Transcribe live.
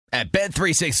At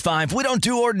Bet365, we don't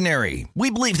do ordinary. We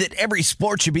believe that every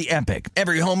sport should be epic.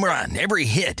 Every home run, every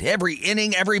hit, every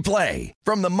inning, every play.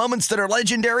 From the moments that are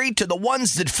legendary to the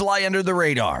ones that fly under the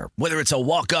radar. Whether it's a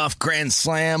walk-off grand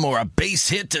slam or a base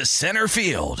hit to center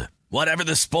field. Whatever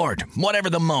the sport, whatever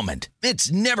the moment.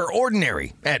 It's never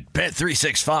ordinary at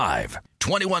Bet365.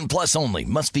 21 plus only.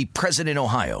 Must be present in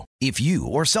Ohio. If you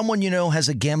or someone you know has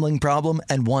a gambling problem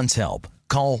and wants help,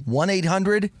 call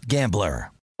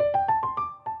 1-800-GAMBLER.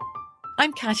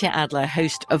 I'm Katya Adler,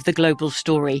 host of The Global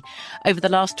Story. Over the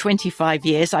last 25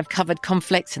 years, I've covered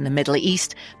conflicts in the Middle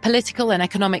East, political and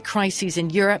economic crises in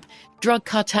Europe, drug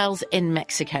cartels in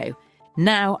Mexico.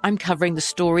 Now I'm covering the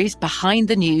stories behind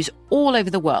the news all over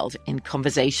the world in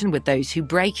conversation with those who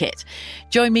break it.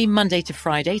 Join me Monday to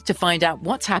Friday to find out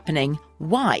what's happening,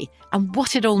 why, and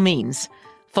what it all means.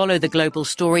 Follow The Global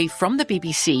Story from the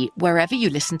BBC wherever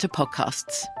you listen to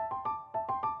podcasts.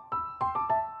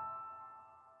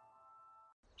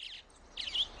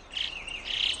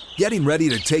 Getting ready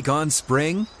to take on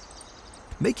spring?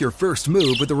 Make your first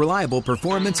move with the reliable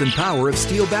performance and power of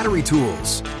Steel battery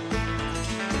tools.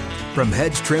 From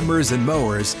hedge trimmers and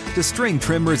mowers to string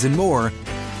trimmers and more,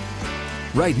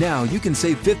 right now you can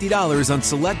save $50 on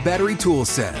select battery tool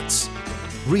sets.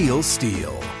 Real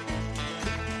Steel.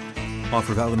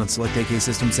 Offer valid on select AK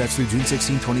system sets through June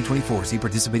 16, 2024. See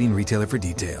participating retailer for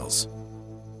details.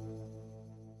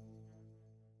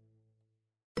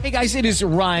 Hey guys, it is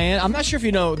Ryan. I'm not sure if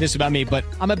you know this about me, but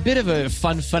I'm a bit of a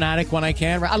fun fanatic when I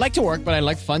can. I like to work, but I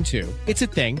like fun too. It's a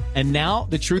thing. And now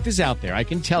the truth is out there. I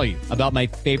can tell you about my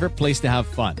favorite place to have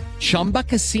fun. Chumba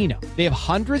Casino. They have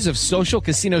hundreds of social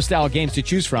casino style games to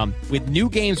choose from with new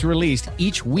games released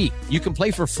each week. You can play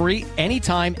for free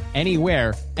anytime,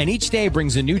 anywhere. And each day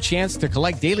brings a new chance to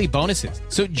collect daily bonuses.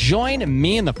 So join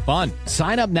me in the fun.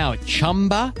 Sign up now at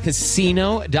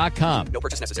ChumbaCasino.com. No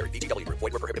purchase necessary. VGW. Void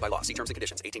where prohibited by law. See terms and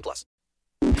conditions. 18 plus.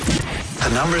 The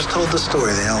numbers told the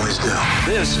story. They always do.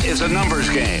 This is a numbers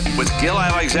game with Gil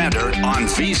Alexander on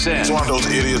VSiN. It's one of those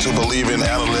idiots who believe in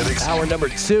analytics. Hour number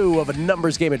 2 of a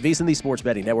numbers game at VSiN, the sports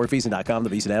betting network. VSiN.com, the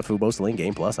VSiN app, Fubo, Sling,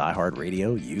 Game Plus,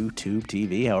 iHeartRadio, YouTube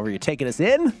TV. However you're taking us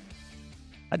in,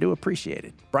 I do appreciate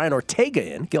it. Brian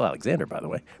Ortega in. Gil Alexander, by the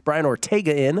way. Brian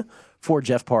Ortega in for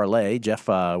Jeff Parlay. Jeff,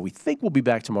 we think will be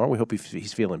back tomorrow. We hope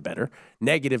he's feeling better.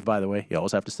 Negative, by the way. You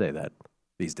always have to say that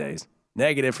these days.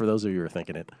 Negative for those of you who are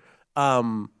thinking it.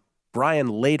 Brian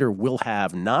later will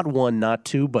have not 1, not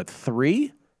 2, but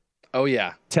 3. Oh,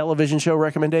 yeah. Television show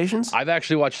recommendations? I've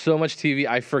actually watched so much TV,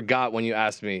 I forgot when you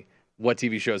asked me, what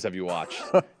TV shows have you watched?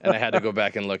 And I had to go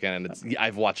back and look at it.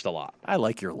 I've watched a lot. I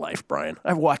like your life, Brian.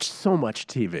 I've watched so much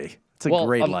TV. It's a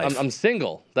great life. I'm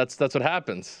single. That's what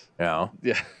happens. Yeah.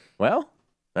 Yeah. Well,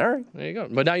 all right. There you go.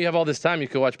 But now you have all this time. You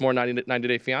could watch more 90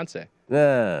 Day Fiancé.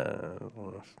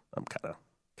 I'm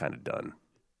kind of done.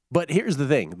 But here's the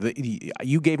thing.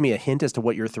 You gave me a hint as to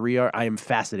what your 3 are. I am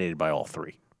fascinated by all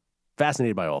 3.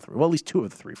 Fascinated by all 3. Well, at least 2 of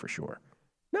the 3 for sure.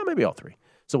 No, maybe all 3.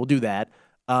 So we'll do that.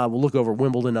 We'll look over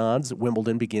Wimbledon odds.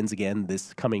 Wimbledon begins again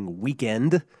this coming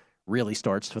weekend. Really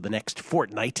starts for the next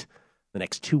fortnight, the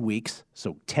next 2 weeks.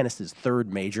 So tennis's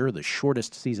third major, the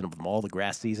shortest season of them all, the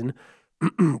grass season.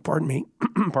 Pardon me,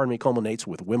 culminates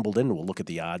with Wimbledon. We'll look at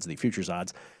the odds, the futures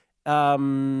odds.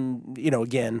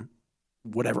 Again,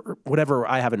 whatever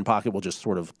I have in pocket, we'll just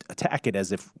sort of attack it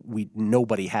as if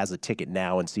nobody has a ticket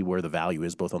now and see where the value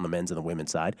is, both on the men's and the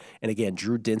women's side. And again,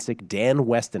 Drew Dinsick, Dan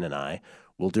Weston, and I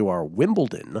will do our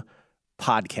Wimbledon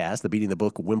podcast, the Beating the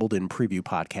Book Wimbledon preview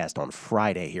podcast on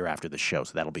Friday here after the show.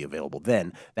 So that'll be available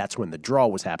then. That's when the draw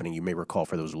was happening. You may recall,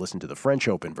 for those who listened to the French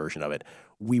Open version of it,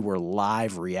 we were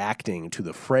live reacting to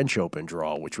the French Open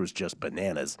draw, which was just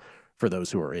bananas for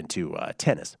those who are into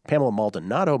tennis. Pamela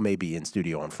Maldonado may be in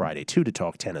studio on Friday, too, to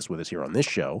talk tennis with us here on this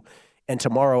show. And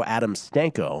tomorrow, Adam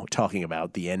Stanko talking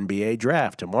about the NBA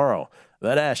draft. Tomorrow,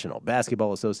 the National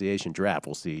Basketball Association draft.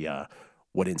 We'll see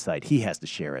what insight he has to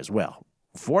share as well.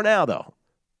 For now, though,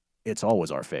 it's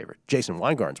always our favorite. Jason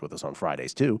Weingarten's with us on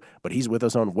Fridays, too, but he's with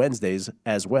us on Wednesdays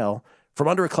as well. From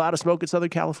under a cloud of smoke in Southern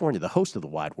California, the host of the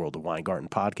Wide World of Weingarten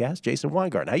podcast, Jason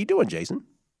Weingarten. How you doing, Jason?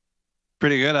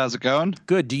 Pretty good. How's it going?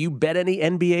 Good. Do you bet any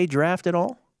NBA draft at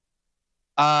all?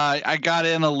 I got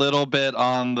in a little bit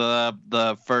on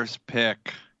the first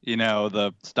pick,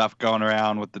 the stuff going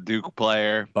around with the Duke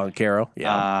player. Boncaro,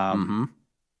 yeah.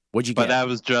 What'd you get? But that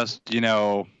was just,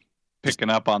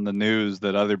 picking up on the news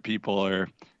that other people are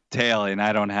tailing.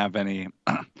 I don't have any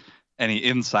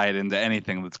insight into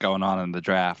anything that's going on in the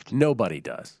draft. Nobody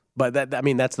does. But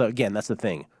that's the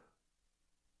thing.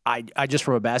 I just,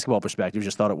 from a basketball perspective,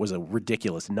 just thought it was a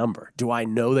ridiculous number. Do I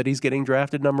know that he's getting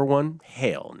drafted number 1?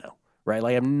 Hell no. right?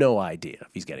 Like I have no idea if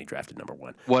he's getting drafted number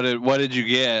 1. What did you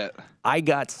get? I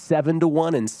got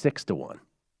 7-1 and 6-1.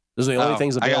 Those are the only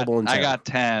things available in town. I got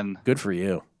 10. Good for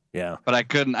you. Yeah. But I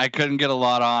couldn't get a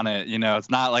lot on it. It's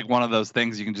not like one of those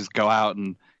things you can just go out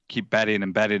and keep betting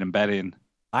and betting and betting.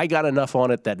 I got enough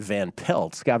on it that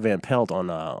Scott Van Pelt on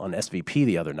SVP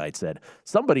the other night said,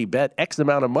 somebody bet X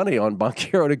amount of money on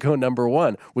Banchero to go number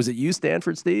 1. Was it you,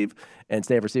 Stanford Steve? And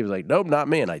Stanford Steve was like, nope, not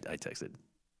me. And I texted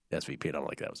SVP, and I'm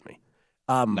like, that was me.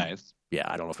 Nice. Yeah,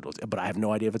 I don't know if it was, but I have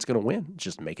no idea if it's going to win.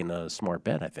 Just making a smart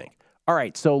bet, I think. All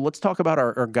right, so let's talk about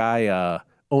our guy,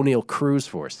 O'Neal Cruz,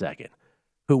 for a second,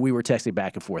 who we were texting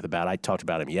back and forth about. I talked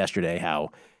about him yesterday,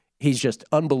 how he's just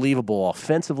unbelievable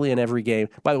offensively in every game.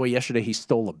 By the way, yesterday he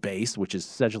stole a base, which is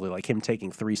essentially like him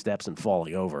taking 3 steps and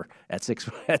falling over at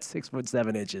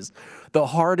 6'7". The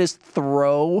hardest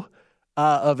throw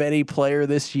of any player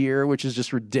this year, which is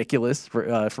just ridiculous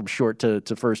from short to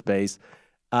first base.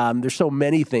 There's so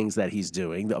many things that he's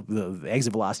doing. The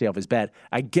exit velocity off his bat.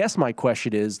 I guess my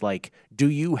question is, like, do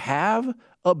you have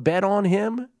a bet on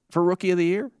him for Rookie of the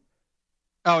Year?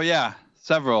 Oh yeah,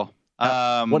 several.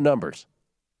 What numbers?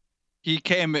 He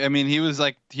opened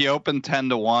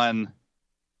 10-1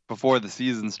 before the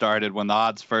season started when the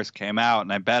odds first came out,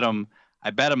 and I bet him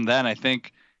then. I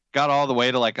think got all the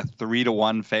way to like a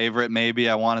 3-1 favorite, maybe,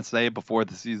 I want to say, before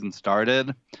the season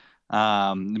started.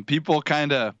 And people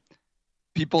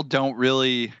don't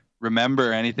really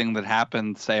remember anything that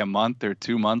happened, say, a month or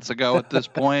 2 months ago at this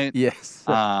point. Yes.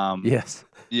 Yes.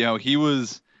 He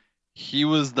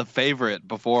was the favorite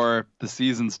before the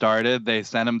season started. They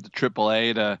sent him to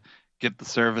AAA to get the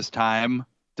service time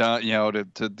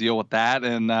to deal with that.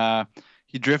 And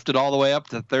he drifted all the way up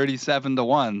to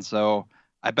 37-1. So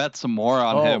I bet some more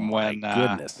on him when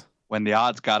the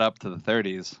odds got up to the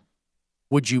 30s.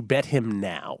 Would you bet him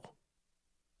now?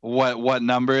 What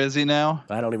number is he now?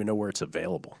 I don't even know where it's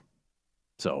available.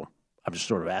 So I'm just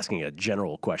sort of asking a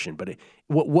general question. But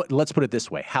let's put it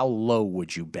this way. How low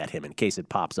would you bet him in case it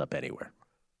pops up anywhere?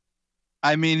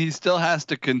 I mean, he still has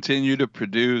to continue to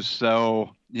produce.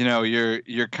 So,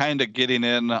 you're kind of getting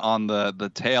in on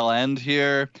the tail end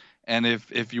here. And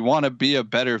if you want to be a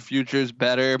better futures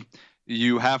bettor,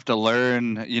 you have to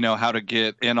learn, how to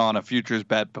get in on a futures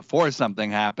bet before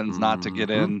something happens, not to get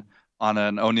in on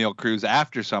an O'Neal Cruz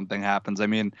after something happens. I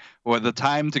mean, the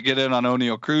time to get in on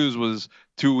O'Neal Cruz was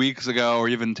 2 weeks ago or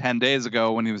even 10 days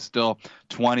ago when he was still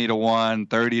 20-1,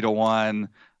 30-1.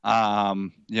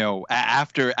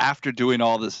 After doing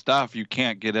all this stuff, you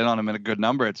can't get in on him at a good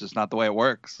number. It's just not the way it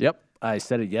works. Yep. I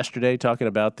said it yesterday talking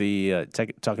about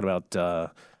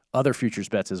other futures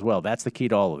bets as well. That's the key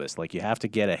to all of this. Like, you have to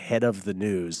get ahead of the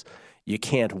news. You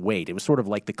can't wait. It was sort of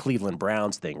like the Cleveland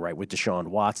Browns thing, right, with Deshaun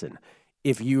Watson.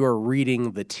 If you are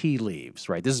reading the tea leaves,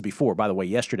 right, this is before, by the way,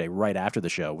 yesterday, right after the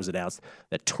show, was announced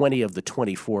that 20 of the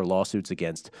 24 lawsuits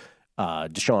against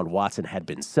Deshaun Watson had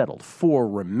been settled. 4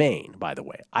 remain, by the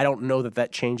way. I don't know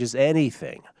that changes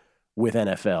anything with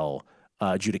NFL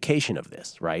adjudication of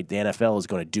this, right? The NFL is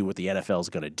going to do what the NFL is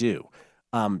going to do.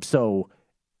 So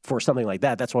for something like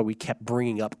that, that's why we kept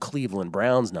bringing up Cleveland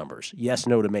Browns numbers. Yes,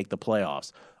 no to make the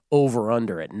playoffs. Over,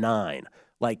 under at 9.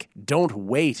 Like, don't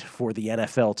wait for the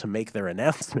NFL to make their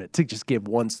announcement, to just give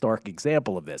one stark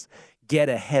example of this. Get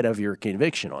ahead of your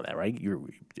conviction on that, right?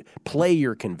 Play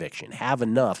your conviction. Have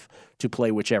enough to play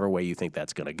whichever way you think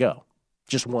that's going to go.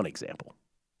 Just one example.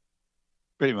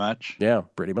 Pretty much. Yeah,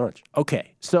 pretty much.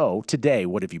 Okay, so today,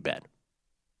 what have you bet?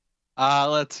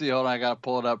 Let's see. Hold on, I got to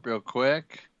pull it up real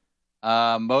quick.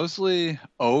 Mostly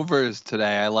overs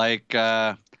today. I like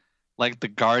the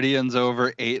Guardians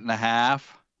over 8.5.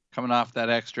 Coming off that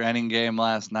extra inning game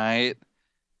last night.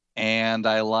 And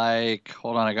I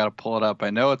hold on, I got to pull it up. I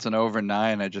know it's an over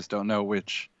 9. I just don't know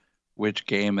which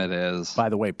game it is. By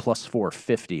the way, plus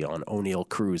 450 on O'Neal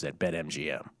Cruz at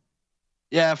BetMGM.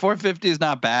 Yeah, 450 is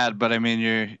not bad, but I mean,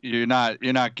 you're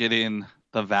not getting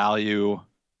the value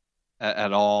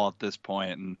at all at this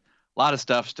point. And a lot of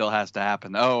stuff still has to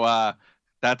happen.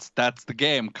 That's the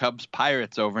game. Cubs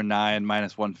Pirates over 9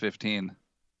 minus 115.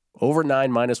 Over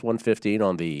 9 minus 115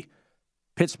 on the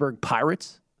Pittsburgh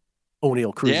Pirates.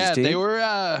 O'Neal Cruz's team. Yeah, they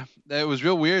were. It was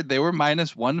real weird. They were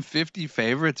minus 150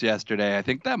 favorites yesterday. I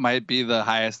think that might be the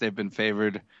highest they've been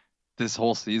favored this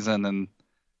whole season. And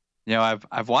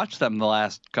I've watched them the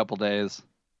last couple days.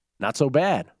 Not so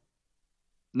bad.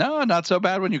 No, not so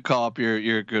bad when you call up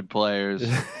your good players.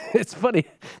 It's funny.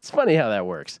 It's funny how that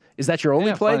works. Is that your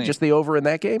only play? Funny. Just the over in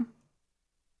that game?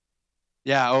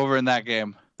 Yeah, over in that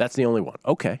game. That's the only one.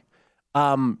 Okay.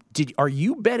 Are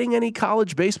you betting any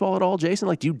college baseball at all, Jason?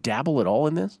 Like, do you dabble at all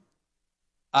in this?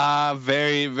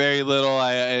 Very, very little.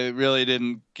 I really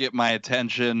didn't get my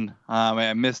attention.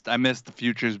 I missed the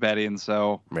futures betting,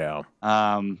 so yeah.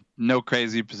 No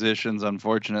crazy positions,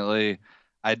 unfortunately.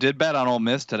 I did bet on Ole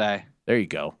Miss today. There you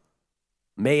go.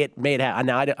 May it happen.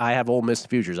 Now I have Ole Miss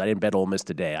futures. I didn't bet Ole Miss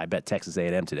today. I bet Texas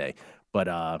A&M today.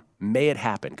 But may it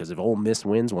happen, because if Ole Miss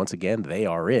wins once again, they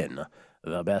are in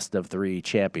the best of 3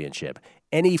 championship.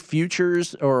 Any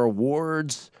futures or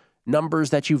awards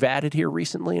numbers that you've added here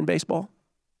recently in baseball?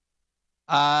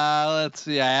 Let's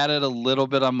see. I added a little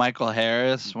bit on Michael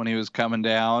Harris when he was coming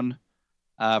down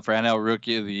for NL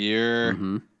Rookie of the Year.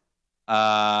 Mm-hmm.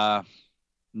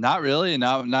 Not really.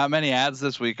 Not many ads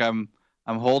this week. I'm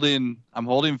holding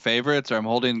favorites, or I'm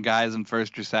holding guys in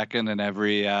first or second in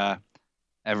every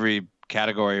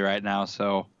category right now.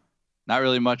 So not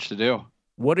really much to do.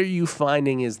 What are you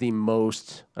finding is the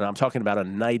most, and I'm talking about a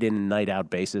night in and night out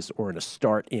basis, or in a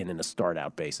start in and a start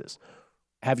out basis?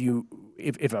 Have you,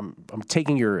 if I'm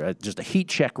taking your just a heat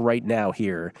check right now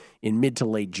here in mid to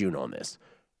late June on this,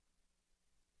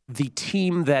 the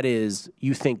team that is,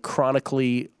 you think,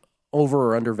 chronically over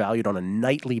or undervalued on a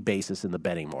nightly basis in the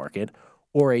betting market,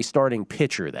 or a starting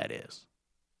pitcher that is?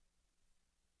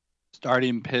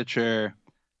 Starting pitcher.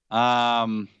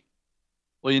 Well,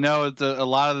 a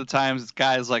lot of the times it's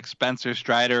guys like Spencer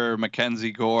Strider or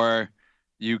Mackenzie Gore.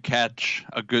 You catch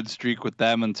a good streak with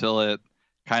them until it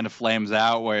kind of flames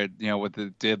out, where what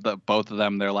it did both of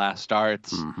them their last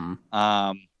starts. Mm-hmm.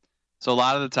 So a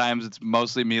lot of the times it's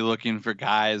mostly me looking for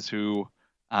guys who,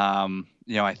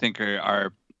 I think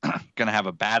are going to have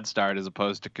a bad start as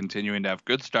opposed to continuing to have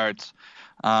good starts.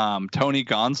 Tony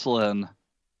Gonsolin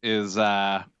is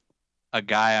a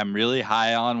guy I'm really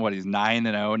high on. He's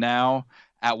 9-0 now.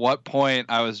 At what point,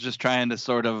 I was just trying to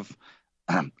sort of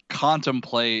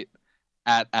contemplate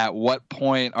at what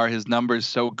point are his numbers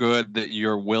so good that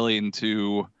you're willing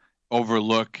to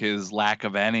overlook his lack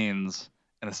of innings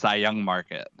in a Cy Young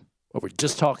market. Well, we're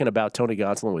just talking about Tony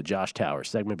Gonsolin with Josh Towers,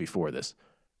 segment before this.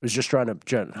 I was just trying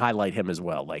to highlight him as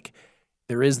well. Like,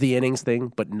 there is the innings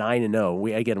thing, but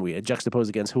 9-0. We juxtaposed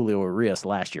against Julio Urias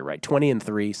last year, right? 20-3,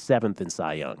 7th in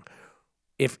Cy Young.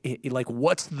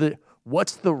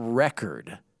 What's the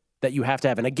record that you have to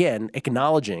have? And again,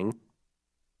 acknowledging,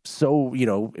 we're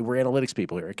analytics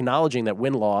people here, acknowledging that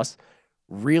win-loss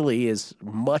really is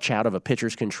much out of a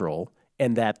pitcher's control,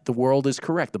 and that the world is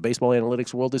correct. The baseball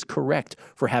analytics world is correct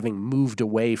for having moved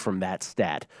away from that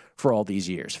stat for all these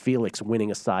years. Felix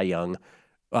winning a Cy Young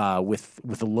with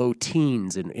the low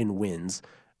teens in wins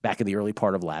back in the early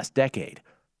part of last decade.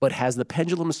 But has the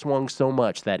pendulum swung so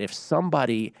much that if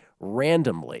somebody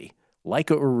randomly, like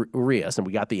Urias, and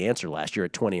we got the answer last year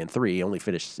at 20-3, only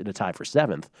finished in a tie for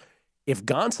 7th, if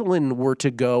Gonsolin were to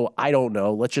go, I don't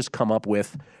know, let's just come up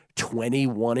with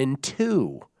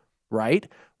 21-2, right?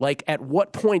 Like, at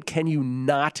what point can you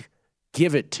not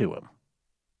give it to him?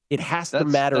 It has to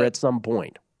matter at some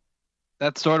point.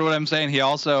 That's sort of what I'm saying. He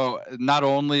also, not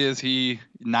only is he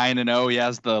 9-0, he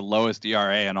has the lowest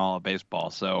ERA in all of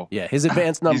baseball. So yeah, his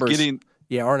advanced numbers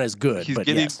aren't as good. He's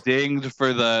getting dinged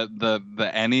for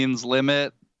the innings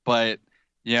limit, but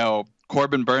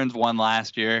Corbin Burns won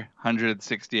last year,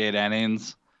 168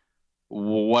 innings.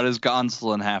 What does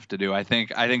Gonsolin have to do? I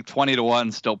think 20-1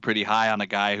 is still pretty high on a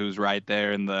guy who's right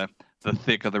there in the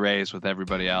thick of the race with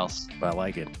everybody else. I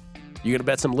like it. You gonna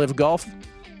bet some live golf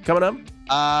coming up?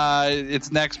 It's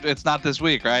not this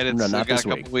week, right? It's not got this a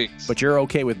couple weeks. But you're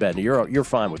okay with betting. You're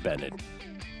fine with betting it.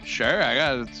 Sure,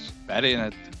 it's betting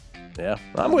it. Yeah,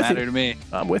 I'm with you. Doesn't matter to me.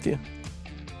 I'm with you.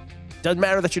 Doesn't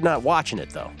matter that you're not watching it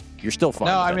though. You're still fine.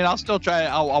 No, I mean, I'll still try.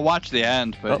 I'll watch the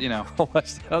end, but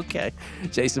Okay.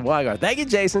 Jason Weingart. Thank you,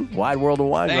 Jason. Wide World of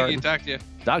Weingart. Thank you. Talk to you.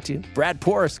 Talk to you. Brad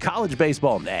Porras, college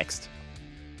baseball next.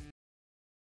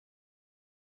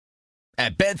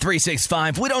 At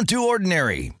Bet365, we don't do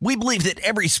ordinary. We believe that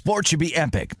every sport should be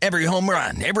epic. Every home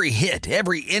run, every hit,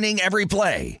 every inning, every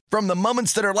play. From the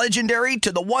moments that are legendary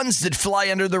to the ones that fly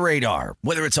under the radar.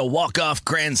 Whether it's a walk-off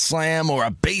grand slam or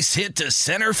a base hit to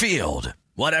center field.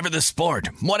 Whatever the sport,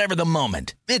 whatever the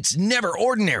moment, it's never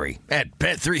ordinary at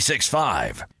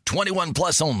Bet365. 21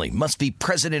 plus only. Must be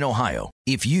present in Ohio.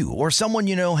 If you or someone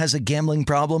you know has a gambling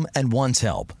problem and wants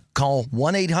help, call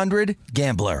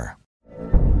 1-800-GAMBLER.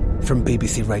 From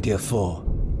BBC Radio 4,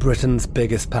 Britain's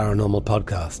biggest paranormal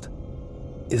podcast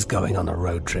is going on a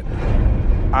road trip.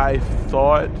 I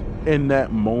thought in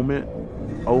that moment,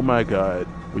 oh my God,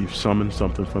 we've summoned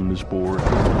something from this board.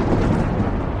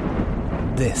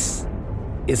 This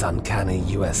is Uncanny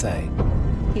USA.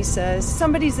 He says,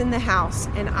 somebody's in the house,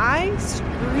 and I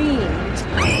screamed.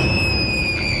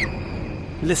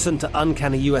 Listen to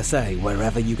Uncanny USA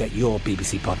wherever you get your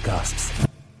BBC podcasts,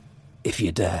 if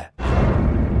you dare.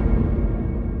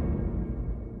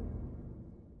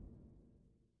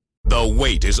 The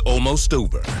wait is almost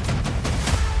over.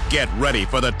 Get ready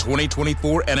for the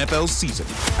 2024 NFL season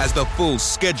as the full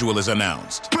schedule is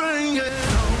announced.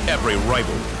 Every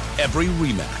rivalry, every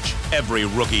rematch, every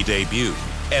rookie debut,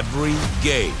 every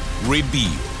game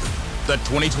revealed. The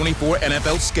 2024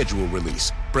 NFL schedule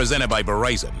release, presented by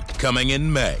Verizon, coming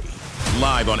in May.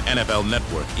 Live on NFL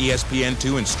Network,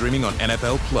 ESPN2, and streaming on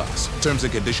NFL Plus. Terms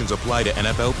and conditions apply to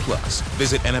NFL Plus.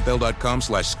 Visit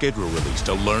NFL.com/schedule release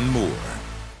to learn more.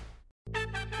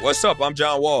 What's up? I'm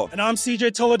John Wall. And I'm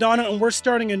CJ Toledano, and we're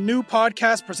starting a new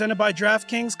podcast presented by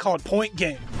DraftKings called Point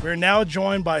Game. We're now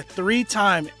joined by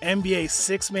 3-time NBA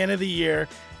Sixth Man of the Year,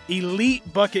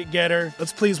 elite bucket getter.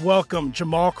 Let's please welcome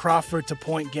Jamal Crawford to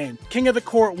Point Game. King of the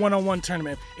Court one-on-one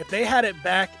tournament. If they had it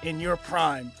back in your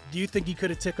prime, do you think you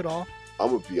could have took it all? I'm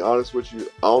going to be honest with you.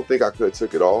 I don't think I could have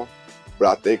took it all, but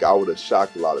I think I would have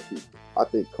shocked a lot of people. I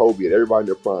think Kobe and everybody in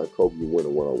their prime, Kobe would win a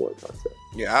one-on-one contest.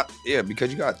 Yeah, because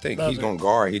you got to think, he's going to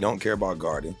guard. He don't care about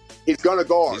guarding. He's going to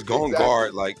guard. He's going to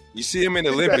guard. Like, you see him in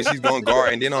the Olympics, he's going to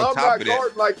guard. And then on top of that. I'm not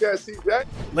guarding like that, CJ.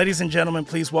 Ladies and gentlemen,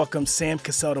 please welcome Sam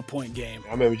Cassell to Point Game.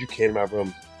 I remember you came out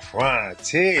from crying,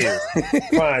 tears,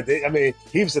 crying. I mean,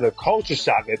 he was in a culture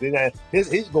shock. And then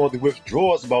he's going through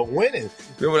withdrawals about winning.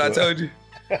 Remember what I told you?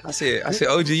 I said,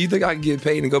 OG, you think I can get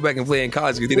paid and go back and play in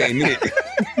college because it ain't it?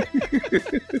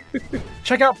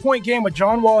 Check out Point Game with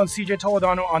John Wall and CJ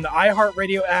Toledano on the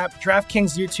iHeartRadio app,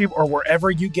 DraftKings YouTube, or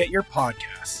wherever you get your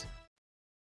podcasts.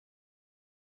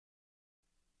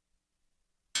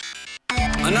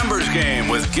 The Numbers Game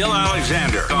with Gil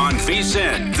Alexander on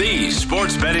VSiN, the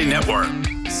Sports Betting Network.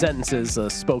 Sentences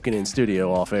spoken in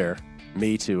studio off air.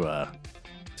 Me to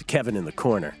Kevin in the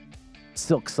corner.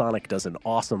 Silk Sonic does an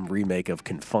awesome remake of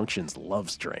Confunction's Love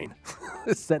Strain.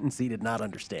 A sentence he did not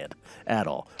understand at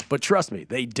all. But trust me,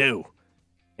 they do.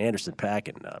 Anderson .Paak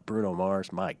and Bruno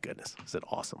Mars, my goodness, is it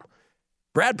awesome.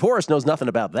 Brad Porras knows nothing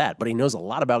about that, but he knows a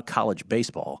lot about college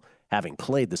baseball, having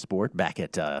played the sport back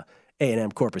at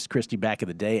A&M Corpus Christi back in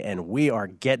the day, and we are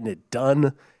getting it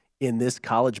done in this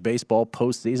college baseball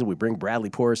postseason. We bring Bradley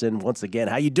Porras in once again.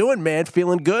 How you doing, man?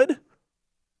 Feeling good?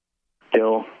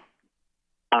 Gil,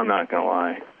 I'm not going to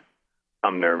lie.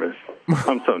 I'm nervous.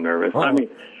 I'm so nervous.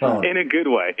 In a good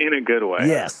way. In a good way.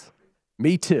 Yes.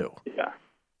 Me too. Yeah.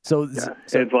 So it's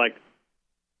like,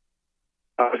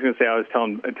 I was going to say, I was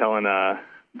telling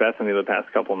Bethany the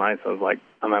past couple nights, I was like,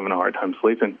 I'm having a hard time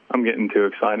sleeping. I'm getting too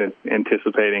excited,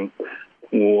 anticipating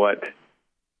what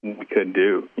we could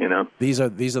do, you know? These are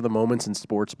the moments in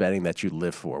sports betting that you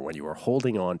live for, when you are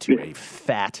holding on to a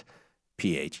fat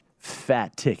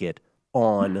ticket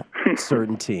on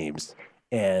certain teams.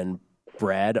 And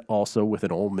Brad also with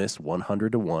an Ole Miss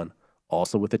 100-1,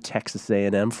 also with a Texas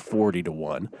A&M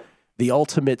 40-1. The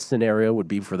ultimate scenario would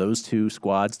be for those two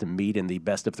squads to meet in the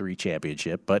best-of-3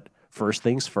 championship. But first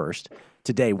things first,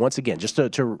 today, once again, just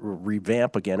to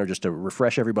revamp again, or just to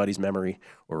refresh everybody's memory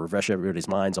or refresh everybody's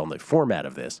minds on the format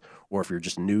of this, or if you're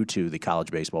just new to the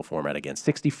college baseball format, again,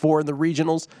 64 in the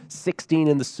regionals, 16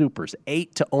 in the supers,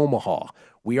 8 to Omaha.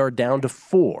 We are down to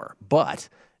 4, but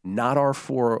not all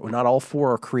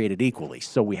 4 are created equally.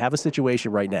 So we have a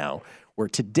situation right now where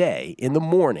today, in the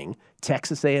morning,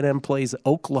 Texas A&M plays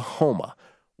Oklahoma.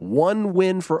 1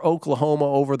 win for Oklahoma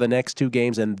over the next 2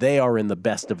 games, and they are in the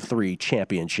best-of-3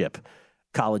 championship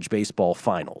college baseball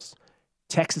finals.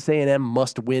 Texas A&M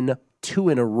must win 2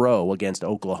 in a row against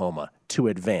Oklahoma to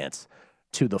advance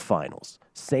to the finals.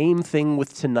 Same thing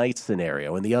with tonight's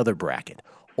scenario in the other bracket.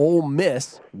 Ole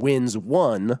Miss wins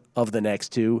 1 of the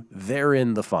next 2. They're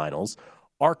in the finals.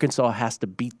 Arkansas has to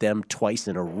beat them twice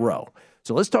in a row.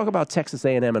 So let's talk about Texas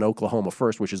A&M and Oklahoma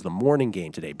first, which is the morning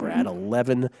game today, Brad.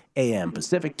 11 a.m.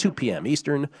 Pacific, 2 p.m.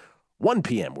 Eastern, 1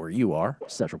 p.m. where you are,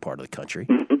 central part of the country.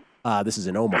 This is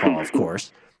in Omaha, of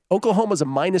course. Oklahoma's a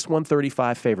minus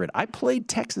 135 favorite. I played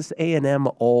Texas A&M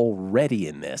already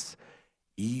in this.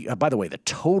 By the way, the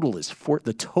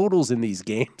totals in these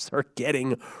games are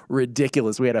getting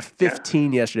ridiculous. We had a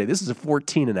 15 yesterday. This is a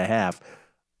 14.5.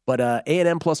 But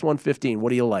A&M plus 115,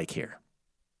 what do you like here?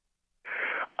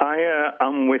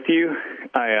 I'm with you.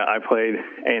 I played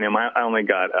A&M. I only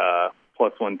got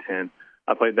plus 110.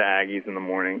 I played the Aggies in the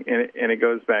morning. And it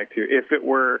goes back to, if it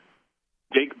were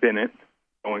Jake Bennett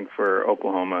going for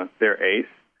Oklahoma, their ace,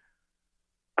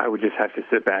 I would just have to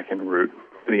sit back and root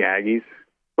for the Aggies.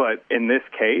 But in this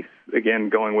case, again,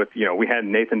 going with, we had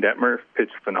Nathan Detmer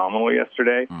pitch phenomenal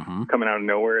yesterday, coming out of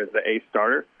nowhere as the ace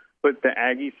starter. But the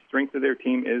Aggies' strength of their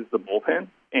team is the bullpen,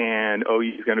 and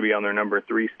OU is going to be on their number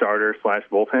 3 starter /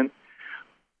 bullpen.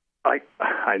 like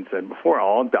I'd said before,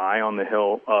 I'll die on the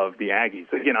hill of the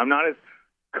Aggies. Again, I'm not as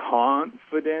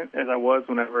confident as I was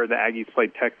whenever the Aggies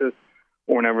played Texas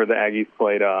or whenever the Aggies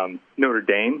played Notre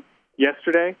Dame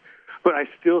yesterday. But I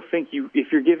still think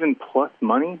if you're given plus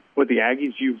money with the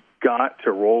Aggies, you've got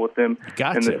to roll with them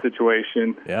in this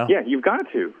situation. Yeah, you've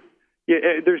got to. Yeah,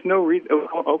 there's no reason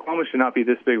Oklahoma should not be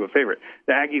this big of a favorite.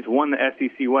 The Aggies won the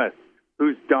SEC West.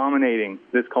 Who's dominating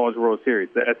this College World Series?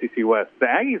 The SEC West. The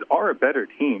Aggies are a better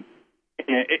team,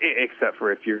 except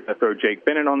for if you're going to throw Jake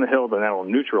Bennett on the hill, then that'll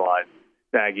neutralize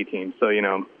the Aggie team. So, you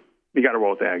got to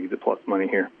roll with the Aggies at plus money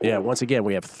here. Yeah, once again,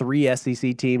 we have 3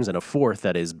 SEC teams and a 4th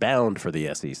that is bound for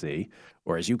the SEC,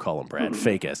 or as you call them, Brad,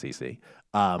 fake SEC.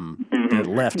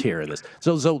 Left here in this.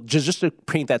 So just to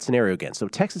paint that scenario again. So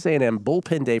Texas A&M,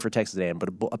 bullpen day for Texas A&M, but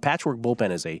a patchwork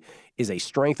bullpen is a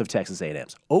strength of Texas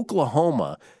A&M's.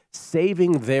 Oklahoma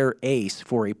saving their ace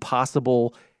for a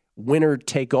possible winner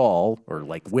take all, or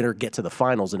like winner get to the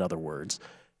finals, in other words.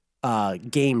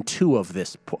 Game 2 of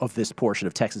this portion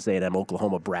of Texas A&M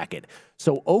Oklahoma bracket.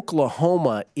 So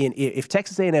Oklahoma, if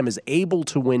Texas A&M is able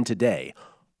to win today,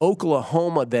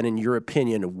 Oklahoma then, in your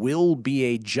opinion, will be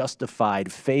a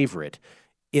justified favorite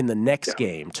in the next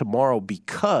game tomorrow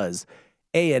because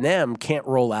A&M can't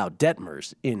roll out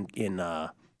Detmers in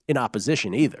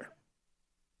opposition either.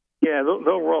 Yeah,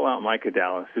 they'll roll out Micah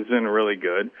Dallas, who's been really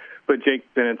good, but Jake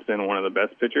Bennett's been one of the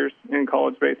best pitchers in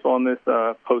college baseball in this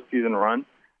postseason run.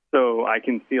 So I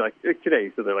can see, like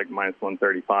today, so they're like minus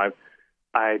 135.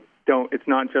 It's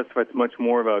not justified. It's much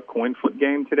more of a coin flip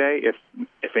game today.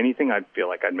 If anything, I'd feel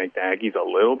like I'd make the Aggies a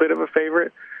little bit of a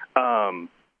favorite.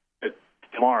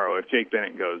 Tomorrow, if Jake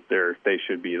Bennett goes there, they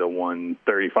should be the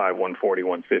 135, 140,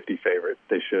 150 favorite.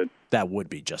 They should. That would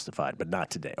be justified, but not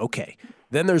today. Okay.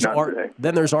 Then there's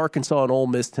Arkansas and Ole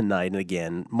Miss tonight. And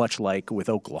again, much like with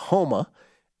Oklahoma,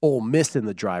 Ole Miss in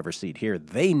the driver's seat here.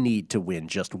 They need to win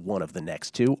just one of the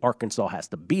next 2. Arkansas has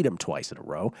to beat them twice in a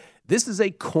row. This is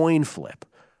a coin flip.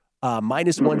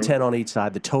 Minus 110 on each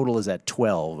side. The total is at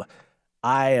 12.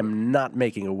 I am not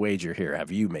making a wager here.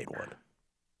 Have you made one?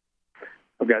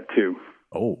 I've got 2.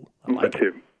 Oh, I like it.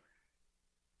 2.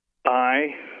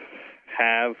 I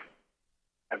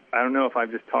don't know if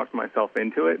I've just talked myself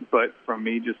into it, but from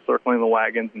me just circling the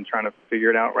wagons and trying to figure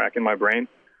it out, racking my brain,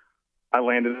 I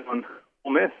landed on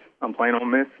Ole Miss. I'm playing Ole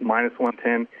Miss minus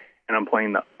 110, and I'm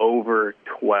playing the over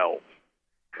 12.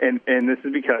 And this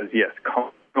is because, yes,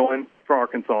 going for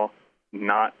Arkansas,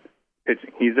 not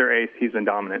pitching. He's their ace. He's been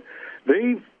dominant.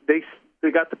 They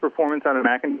got the performance out of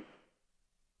McIntyre.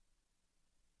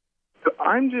 So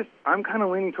I'm kind of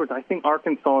leaning towards, I think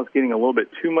Arkansas is getting a little bit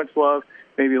too much love,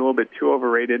 maybe a little bit too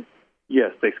overrated.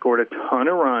 Yes, they scored a ton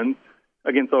of runs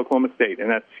against Oklahoma State, and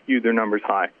that skewed their numbers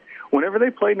high. Whenever they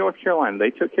played North Carolina,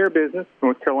 they took care of business.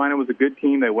 North Carolina was a good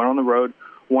team. They went on the road,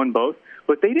 won both,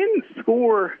 but they didn't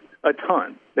score a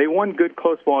ton. They won good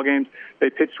close ball games.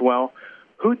 They pitched well.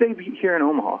 Who'd they beat here in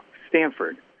Omaha?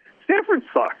 Stanford. Stanford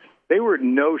sucked. They were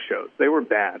no-shows. They were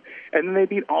bad. And then they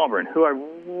beat Auburn, who I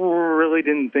really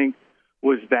didn't think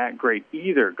was that great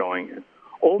either going in.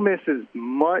 Ole Miss is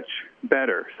much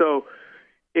better. So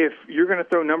if you're going to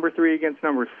throw number 3 against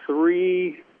number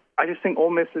 3, I just think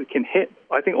Ole Miss can hit.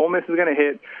 I think Ole Miss is going to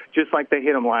hit just like they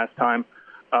hit them last time.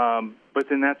 But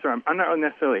then that's where I'm not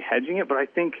necessarily hedging it, but I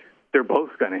think they're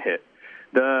both going to hit.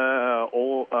 The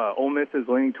Ole Miss is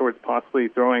leaning towards possibly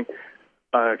throwing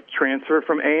a transfer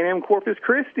from A&M Corpus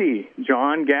Christi,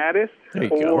 John Gaddis,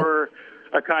 or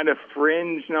a kind of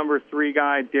fringe number 3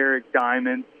 guy, Derek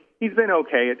Diamond. He's been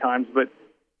okay at times, but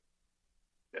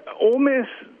Ole Miss,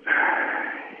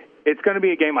 it's going to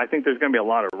be a game. I think there's going to be a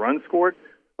lot of runs scored.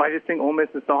 But I just think Ole Miss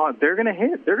is so hot. They're going to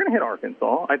hit. They're going to hit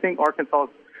Arkansas. I think Arkansas is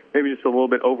maybe just a little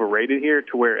bit overrated here,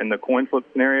 to where in the coin flip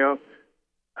scenario,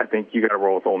 I think you got to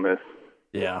roll with Ole Miss.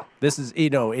 Yeah, this is,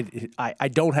 I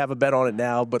don't have a bet on it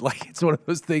now, but like it's one of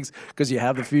those things because you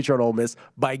have the future on Ole Miss.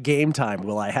 By game time,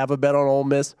 will I have a bet on Ole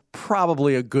Miss?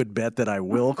 Probably a good bet that I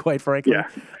will, quite frankly. Yeah.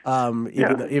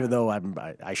 Even though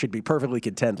I should be perfectly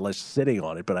content sitting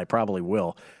on it, but I probably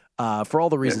will. For all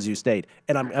the reasons you state.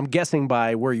 And I'm guessing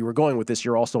by where you were going with this,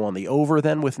 you're also on the over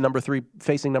then with number 3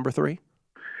 facing number 3?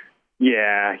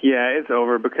 Yeah, it's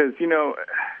over because,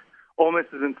 Ole Miss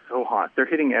has been so hot. They're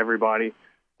hitting everybody.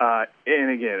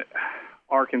 And again,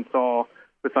 Arkansas,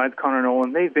 besides Connor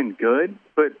Nolan, they've been good,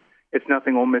 but it's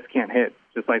nothing Ole Miss can't hit,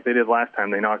 just like they did last time.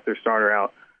 They knocked their starter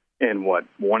out in 1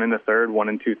 1/3,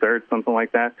 1 2/3, something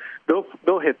like that.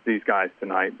 They'll hit these guys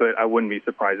tonight, but I wouldn't be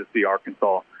surprised to see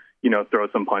Arkansas, throw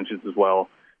some punches as well.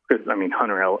 Because,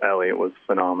 Hunter Elliott was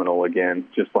phenomenal again,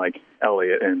 just like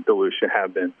Elliott and DeLucia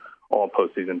have been all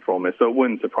postseason for Ole Miss. So it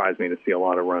wouldn't surprise me to see a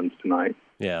lot of runs tonight.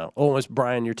 Yeah. Ole Miss,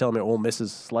 Brian, you're telling me Ole Miss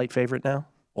is slight favorite now?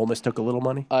 Ole Miss took a little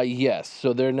money? Yes.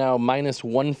 So they're now minus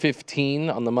 115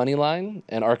 on the money line,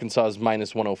 and Arkansas is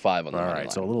minus 105 on the money line. All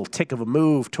right, so a little tick of a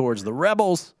move towards the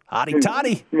Rebels. Hotty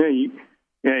toddy.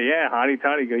 Yeah, hotty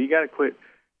toddy. You got to quit,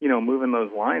 moving those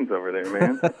lines over there,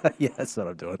 man. Yeah, that's what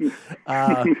I'm doing.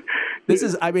 I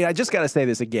just got to say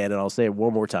this again, and I'll say it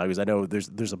one more time because I know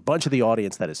there's a bunch of the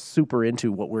audience that is super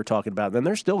into what we're talking about. And then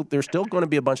there's still going to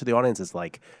be a bunch of the audience that's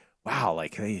like, wow,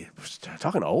 like hey, we're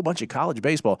talking a whole bunch of college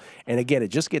baseball. And again, it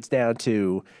just gets down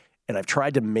to, and I've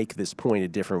tried to make this point in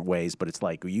different ways, but it's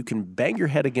like you can bang your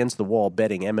head against the wall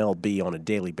betting MLB on a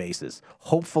daily basis.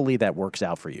 Hopefully that works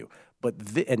out for you. But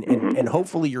and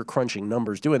hopefully you're crunching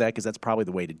numbers doing that because that's probably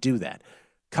the way to do that.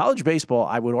 College baseball,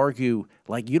 I would argue,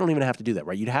 like you don't even have to do that,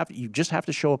 right? You just have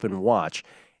to show up and watch.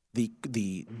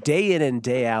 The day in and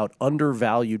day out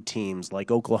undervalued teams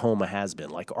like Oklahoma has been,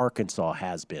 like Arkansas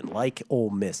has been, like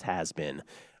Ole Miss has been.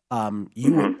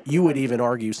 You would even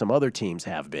argue some other teams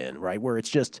have been, right? Where it's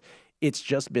just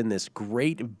been this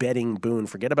great betting boon.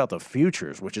 Forget about the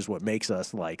futures, which is what makes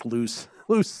us like lose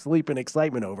sleep and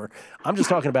excitement over. I'm just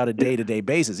talking about a day-to-day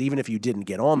basis. Even if you didn't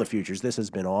get on the futures, this has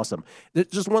been awesome.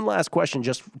 Just one last question,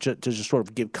 just to just sort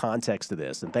of give context to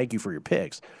this, and thank you for your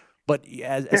picks. But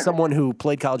as someone who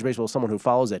played college baseball, someone who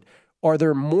follows it, are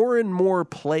there more and more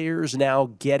players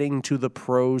now getting to the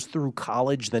pros through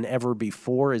college than ever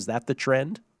before? Is that the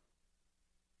trend?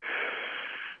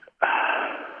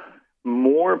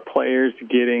 More players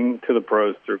getting to the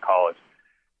pros through college.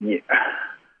 Yeah.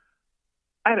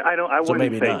 I so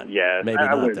wouldn't say not. yes. Maybe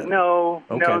not. Then. No,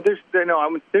 okay.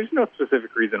 There's no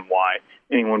specific reason why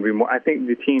anyone would be more. I think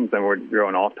the teams, and we're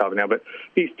going off topic now, but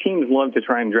these teams love to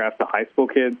try and draft the high school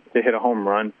kids to hit a home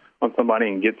run on somebody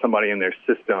and get somebody in their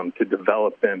system to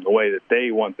develop them the way that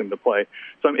they want them to play.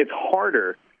 So it's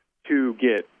harder to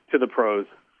get to the pros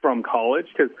from college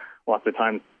because lots of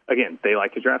times, again, they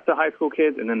like to draft the high school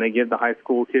kids, and then they give the high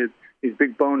school kids these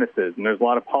big bonuses, and there's a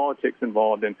lot of politics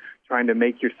involved in trying to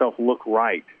make yourself look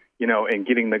right, and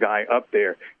getting the guy up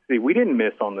there. See, we didn't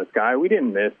miss on this guy. We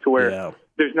didn't miss to where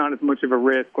there's not as much of a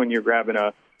risk when you're grabbing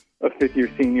a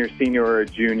fifth-year senior, or a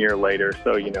junior later.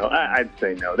 So, I'd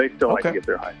say no. They still like to get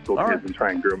their high school kids and try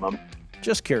and groom them.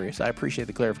 Just curious. I appreciate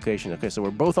the clarification. Okay, so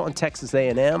we're both on Texas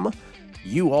A&M.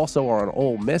 You also are on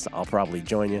Ole Miss. I'll probably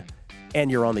join you. And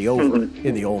you're on the over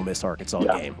in the Ole Miss Arkansas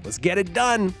game. Let's get it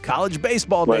done. College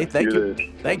baseball day. Thank you.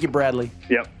 Thank you, Bradley.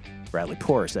 Yep. Bradley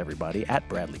Porras, everybody, at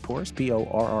Bradley Porras,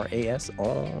 Porras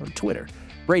on Twitter.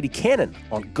 Brady Cannon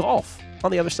on golf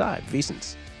on the other side.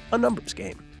 VSiN's A Numbers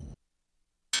Game.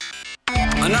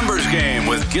 A Numbers Game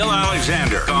with Gil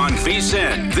Alexander on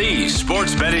VSiN, the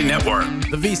sports betting network.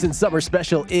 The VSiN Summer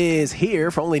Special is here.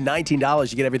 For only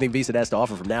 $19, you get everything VSiN has to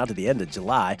offer from now to the end of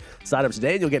July. Sign up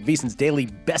today and you'll get VSiN's daily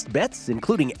best bets,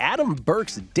 including Adam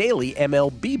Burke's daily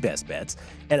MLB best bets,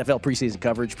 NFL preseason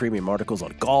coverage, premium articles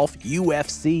on golf,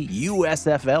 UFC,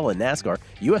 USFL, and NASCAR.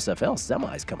 USFL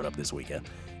semis coming up this weekend.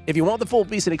 If you want the full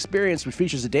VSiN experience, which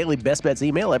features a daily Best Bets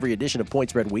email, every edition of Point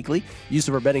Spread Weekly, use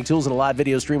of our betting tools, and a live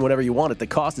video stream whenever you want it, the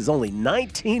cost is only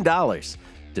 $19.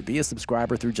 To be a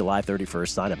subscriber through July 31st,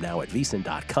 sign up now at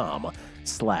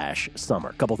VSiN.com/summer.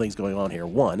 A couple things going on here.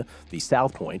 One, the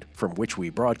South Point, from which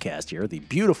we broadcast here, the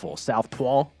beautiful South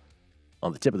Point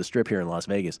on the tip of the strip here in Las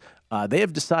Vegas, they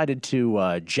have decided to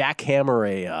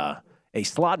jackhammer a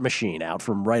slot machine out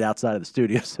from right outside of the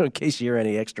studio. So in case you hear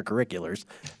any extracurriculars,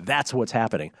 that's what's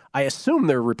happening. I assume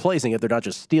they're replacing it. They're not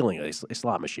just stealing a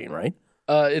slot machine, right?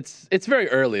 It's very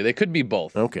early. They could be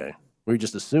both. Okay. We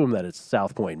just assume that it's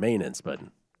South Point maintenance, but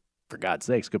for God's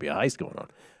sakes, could be a heist going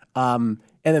on.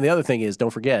 And then the other thing is,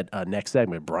 don't forget, next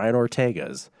segment, Brian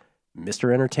Ortega's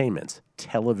Mr. Entertainment's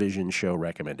television show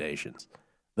recommendations.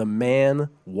 The man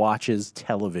watches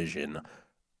television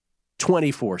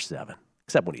 24/7.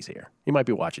 Except when he's here. He might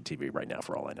be watching TV right now,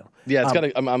 for all I know. Yeah, it's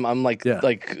I'm like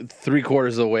 3/4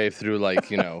 of the way through,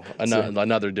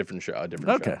 another different show.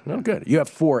 Okay, well, good. You have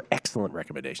 4 excellent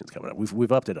recommendations coming up.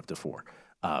 We've upped it up to 4,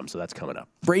 so that's coming up.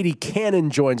 Brady Cannon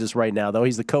joins us right now, though.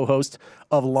 He's the co-host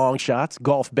of Long Shots,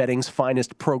 golf betting's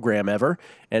finest program ever.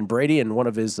 And Brady, in one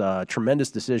of his tremendous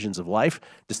decisions of life,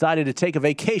 decided to take a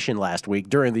vacation last week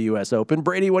during the U.S. Open.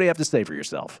 Brady, what do you have to say for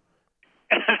yourself?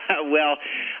 Well,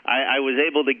 I was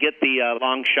able to get the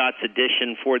Long Shots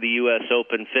edition for the U.S.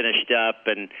 Open finished up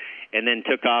and then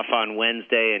took off on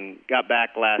Wednesday and got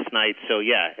back last night. So,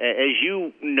 yeah, as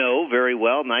you know very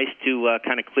well, nice to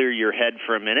kind of clear your head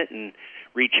for a minute and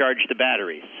recharge the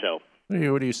batteries. So,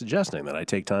 what are you suggesting, that I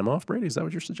take time off, Brady? Is that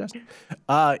what you're suggesting?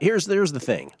 Here's the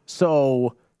thing.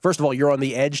 So, first of all, you're on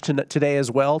the edge today as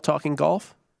well, talking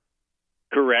golf?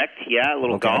 Correct. Yeah, a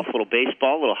little golf, a little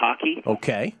baseball, a little hockey.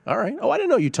 Okay. All right. Oh, I didn't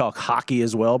know you talk hockey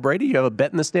as well, Brady. You have a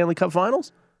bet in the Stanley Cup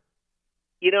Finals?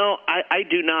 You know, I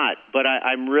do not, but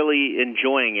I'm really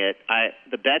enjoying it.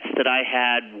 The bets that I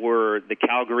had were the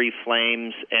Calgary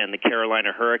Flames and the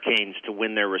Carolina Hurricanes to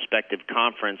win their respective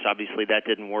conference. Obviously, that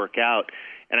didn't work out.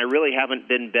 And I really haven't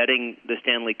been betting the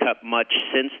Stanley Cup much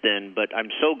since then, but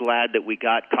I'm so glad that we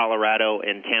got Colorado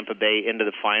and Tampa Bay into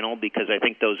the final because I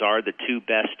think those are the two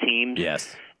best teams.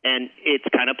 Yes. And it's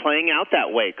kind of playing out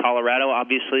that way. Colorado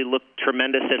obviously looked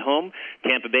tremendous at home.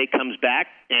 Tampa Bay comes back,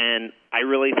 and I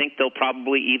really think they'll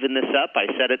probably even this up. I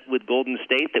said it with Golden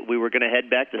State that we were going to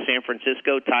head back to San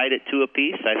Francisco tied at 2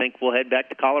 apiece. I think we'll head back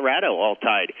to Colorado all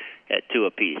tied at 2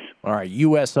 apiece. All right,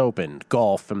 U.S. Open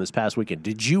golf from this past weekend.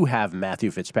 Did you have Matthew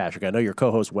Fitzpatrick? I know your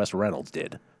co-host Wes Reynolds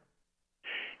did.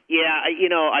 Yeah,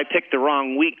 I picked the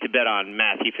wrong week to bet on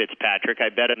Matthew Fitzpatrick. I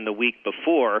bet him the week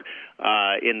before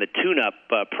in the tune-up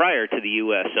prior to the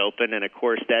U.S. Open, and, of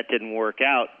course, that didn't work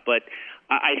out. But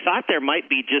I thought there might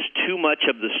be just too much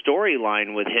of the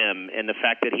storyline with him and the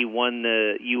fact that he won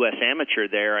the U.S. Amateur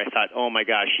there. I thought, oh, my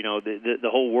gosh, the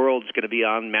whole world's going to be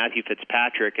on Matthew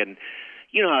Fitzpatrick, and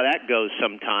you know how that goes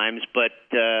sometimes, but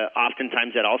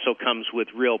oftentimes that also comes with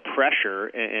real pressure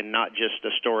and not just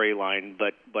a storyline,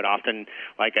 but often,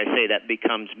 like I say, that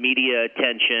becomes media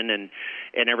attention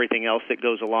and everything else that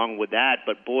goes along with that.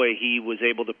 But, boy, he was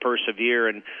able to persevere,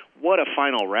 and what a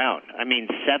final round. I mean,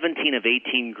 17 of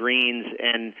 18 greens,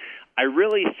 and I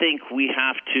really think we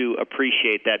have to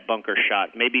appreciate that bunker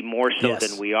shot, maybe more so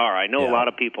than we are. I know a lot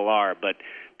of people are, but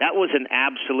that was an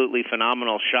absolutely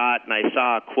phenomenal shot, and I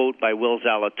saw a quote by Will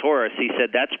Zalatoris. He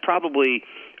said that's probably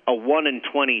a 1 in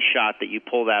 20 shot that you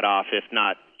pull that off, if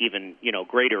not even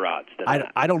greater odds than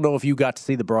that. I don't know if you got to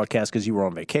see the broadcast because you were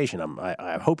on vacation.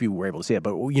 I hope you were able to see it.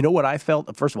 But you know what I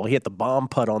felt? First of all, he hit the bomb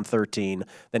putt on 13,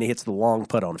 then he hits the long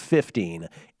putt on 15,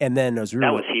 and then that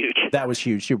was huge. That was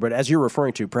huge too. But as you're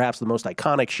referring to, perhaps the most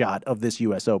iconic shot of this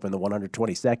U.S. Open, the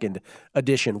 122nd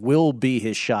edition, will be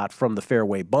his shot from the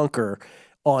fairway bunker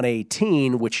on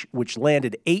 18, which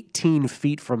landed 18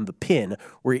 feet from the pin,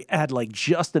 where he had like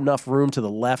just enough room to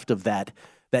the left of that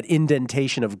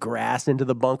indentation of grass into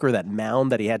the bunker, that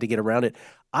mound that he had to get around it.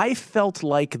 I felt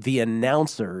like the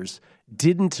announcers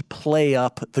didn't play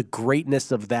up the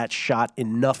greatness of that shot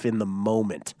enough in the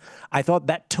moment. I thought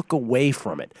that took away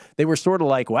from it. They were sort of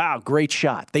like, wow, great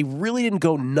shot. They really didn't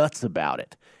go nuts about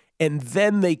it. And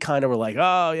then they kind of were like,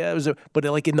 oh, yeah, but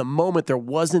like in the moment, there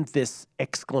wasn't this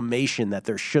exclamation that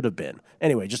there should have been.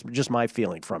 Anyway, just my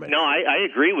feeling from it. No, I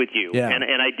agree with you. Yeah. And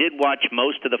I did watch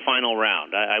most of the final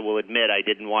round. I will admit I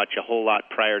didn't watch a whole lot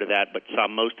prior to that, but saw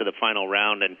most of the final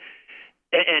round. And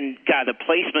God, the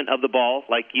placement of the ball,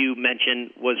 like you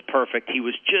mentioned, was perfect. He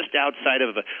was just outside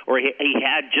of he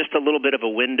had just a little bit of a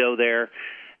window there.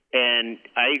 And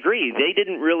I agree. They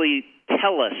didn't really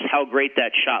tell us how great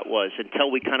that shot was until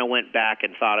we kind of went back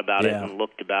and thought about it and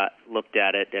looked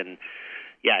at it. And,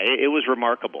 yeah, it was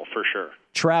remarkable for sure.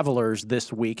 Travelers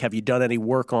this week, have you done any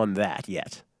work on that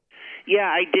yet? Yeah,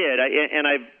 I did.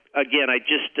 I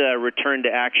just returned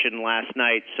to action last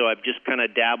night, so I've just kind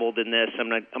of dabbled in this. I'm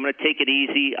going to take it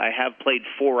easy. I have played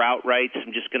 4 outrights.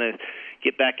 I'm just going to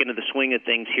get back into the swing of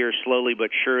things here slowly but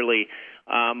surely.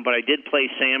 But I did play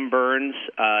Sam Burns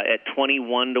at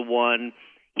 21-1.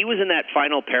 He was in that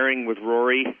final pairing with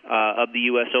Rory of the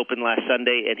U.S. Open last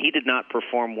Sunday, and he did not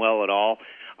perform well at all.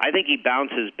 I think he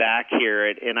bounces back here,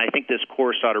 and I think this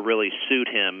course ought to really suit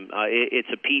him. It's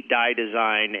a Pete Dye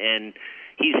design, and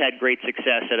he's had great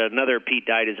success at another Pete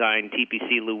Dye design,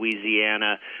 TPC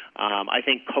Louisiana. I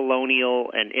think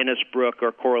Colonial and Innisbrook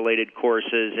are correlated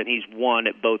courses, and he's won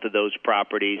at both of those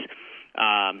properties.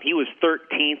 He was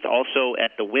 13th also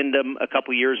at the Wyndham a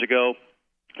couple years ago,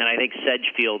 and I think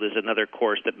Sedgefield is another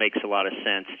course that makes a lot of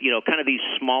sense. Kind of these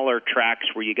smaller tracks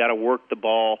where you got to work the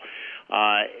ball,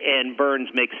 and Burns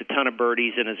makes a ton of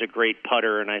birdies and is a great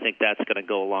putter, and I think that's going to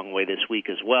go a long way this week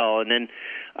as well. And then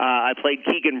I played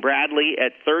Keegan Bradley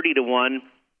at 30-1,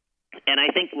 and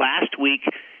I think last week,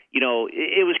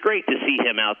 it was great to see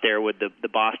him out there with the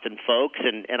Boston folks,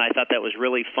 and I thought that was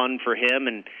really fun for him,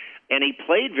 and he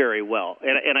played very well.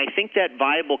 And I think that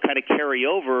vibe will kind of carry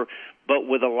over, but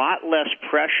with a lot less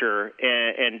pressure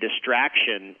and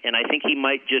distraction. And I think he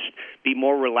might just be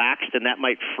more relaxed, and that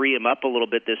might free him up a little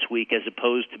bit this week as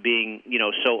opposed to being,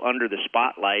 so under the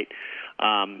spotlight.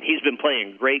 He's been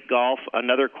playing great golf.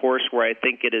 Another course where I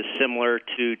think it is similar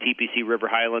to TPC River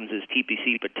Highlands is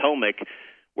TPC Potomac,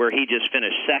 where he just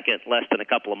finished second less than a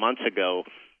couple of months ago.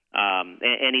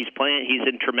 And he's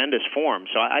in tremendous form.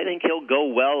 So I think he'll go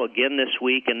well again this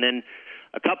week. And then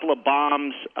a couple of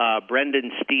bombs,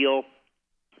 Brendan Steele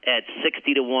at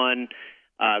 60-1.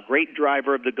 Great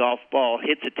driver of the golf ball,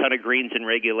 hits a ton of greens in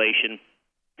regulation.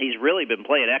 He's really been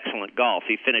playing excellent golf.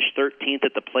 He finished 13th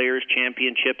at the Players'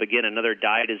 Championship, again, another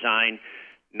Dye design,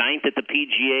 9th at the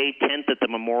PGA, 10th at the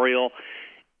Memorial.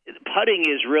 Putting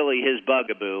is really his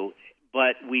bugaboo,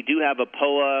 but we do have a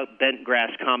POA bent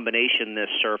grass combination this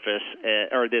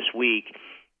week,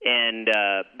 and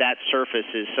that surface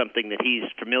is something that he's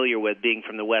familiar with, being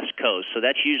from the West Coast. So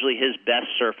that's usually his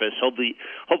best surface.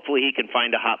 Hopefully he can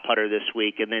find a hot putter this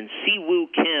week. And then Siwoo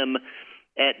Kim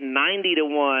at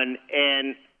 90-1,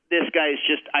 and this guy is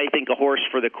just, I think, a horse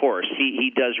for the course. He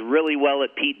does really well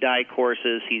at Pete Dye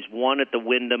courses. He's won at the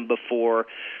Wyndham before.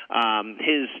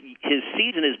 His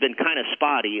season has been kind of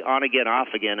spotty, on again, off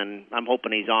again, and I'm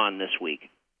hoping he's on this week.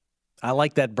 I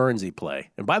like that Burnsy play.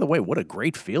 And by the way, what a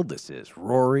great field this is.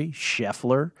 Rory,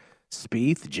 Scheffler,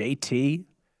 Spieth, JT,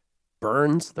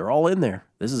 Burns, they're all in there.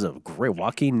 This is a great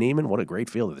Joaquin Niemann. What a great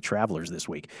field of the Travelers this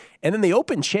week. And then the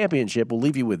Open Championship, we'll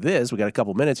leave you with this. We got a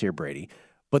couple minutes here, Brady.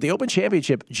 But the Open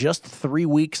Championship just 3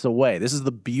 weeks away. This is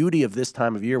the beauty of this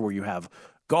time of year where you have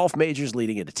golf majors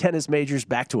leading into tennis majors,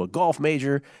 back to a golf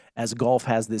major, as golf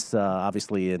has this,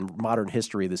 obviously, in modern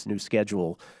history, this new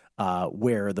schedule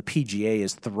where the PGA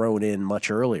is thrown in much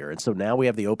earlier. And so now we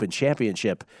have the Open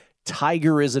Championship.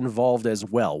 Tiger is involved as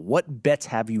well. What bets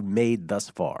have you made thus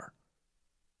far?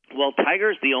 Well,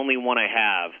 Tiger's the only one I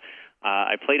have.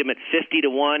 I played him at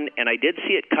 50-1, and I did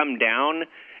see it come down,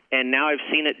 and now I've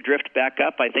seen it drift back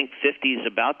up. I think 50 is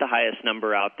about the highest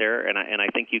number out there, and I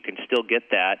think you can still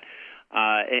get that.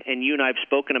 And you and I have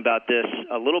spoken about this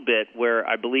a little bit, where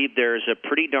I believe there's a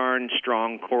pretty darn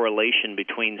strong correlation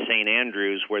between St.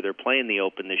 Andrews, where they're playing the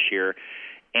Open this year,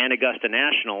 and Augusta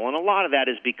National. And a lot of that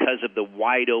is because of the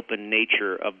wide-open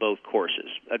nature of both courses.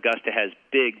 Augusta has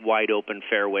big, wide-open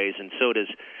fairways, and so does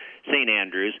St.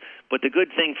 Andrews. But the good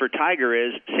thing for Tiger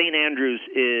is St. Andrews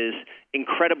is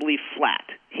incredibly flat.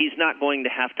 He's not going to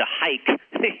have to hike.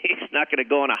 He's not going to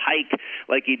go on a hike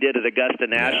like he did at Augusta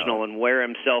National and wear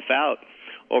himself out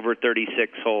over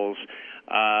 36 holes.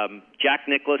 Jack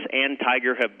Nicklaus and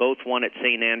Tiger have both won at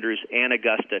St. Andrews and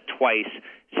Augusta twice.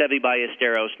 Seve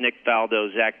Ballesteros, Nick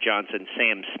Faldo, Zach Johnson,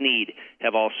 Sam Snead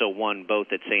have also won both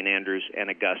at St. Andrews and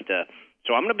Augusta.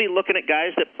 So I'm going to be looking at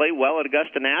guys that play well at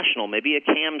Augusta National. Maybe a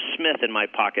Cam Smith in my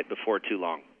pocket before too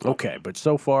long. Okay, but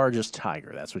so far just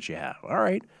Tiger. That's what you have. All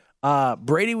right.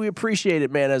 Brady, we appreciate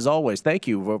it, man, as always. Thank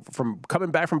you. From coming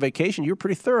back from vacation, you were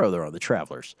pretty thorough there on the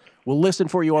Travelers. We'll listen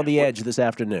for you on the Edge this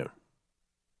afternoon.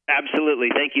 Absolutely.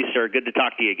 Thank you, sir. Good to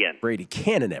talk to you again. Brady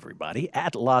Cannon, everybody,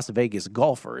 at Las Vegas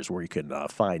Golfer is where you can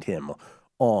find him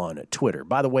on Twitter.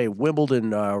 By the way,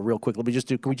 Wimbledon, real quick, can we just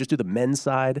do the men's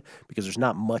side? Because there's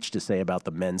not much to say about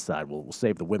the men's side. We'll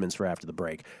save the women's for after the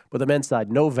break. But the men's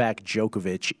side, Novak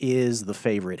Djokovic is the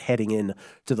favorite heading in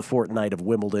to the fortnight of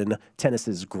Wimbledon,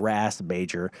 tennis's grass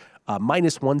major.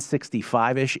 Minus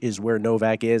 165-ish is where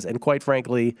Novak is, and quite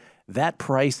frankly, that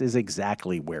price is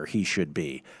exactly where he should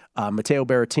be. Matteo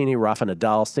Berrettini, Rafa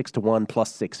Nadal, 6-1,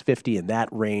 plus 650 in that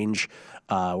range.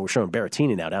 We're showing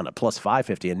Berrettini now down to plus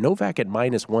 550, and Novak at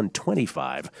minus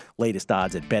 125, latest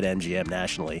odds at BetMGM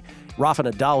nationally. Rafa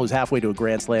Nadal, who's halfway to a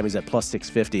Grand Slam, he's at plus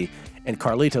 650, and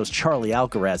Carlitos Charlie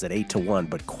Alcaraz at 8-1.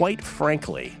 But quite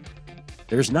frankly,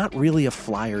 there's not really a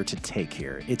flyer to take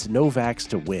here. It's Novak's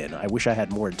to win. I wish I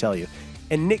had more to tell you.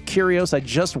 And Nick Kyrgios, I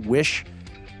just wish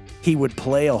he would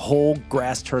play a whole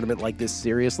grass tournament like this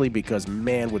seriously, because,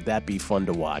 man, would that be fun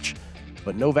to watch.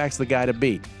 But Novak's the guy to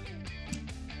beat.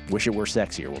 Wish it were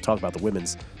sexier. We'll talk about the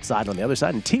women's side on the other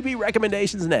side, and TV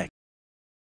recommendations next.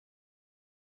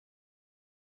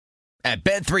 At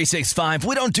Bet365,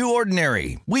 we don't do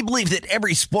ordinary. We believe that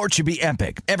every sport should be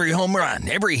epic. Every home run,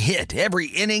 every hit, every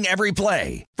inning, every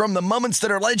play. From the moments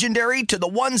that are legendary to the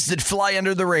ones that fly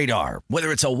under the radar.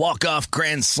 Whether it's a walk-off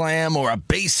grand slam or a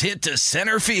base hit to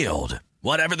center field.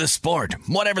 Whatever the sport,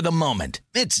 whatever the moment.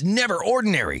 It's never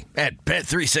ordinary at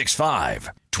Bet365.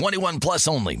 21 plus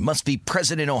only. Must be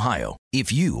present in Ohio.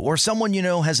 If you or someone you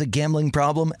know has a gambling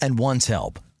problem and wants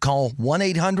help, call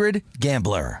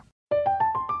 1-800-GAMBLER.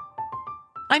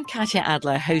 I'm Katya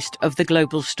Adler, host of The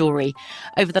Global Story.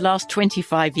 Over the last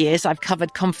 25 years, I've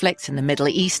covered conflicts in the Middle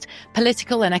East,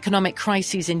 political and economic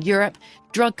crises in Europe,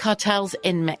 drug cartels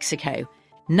in Mexico.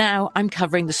 Now I'm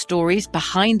covering the stories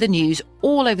behind the news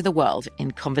all over the world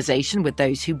in conversation with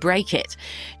those who break it.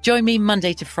 Join me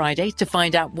Monday to Friday to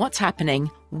find out what's happening,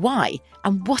 why,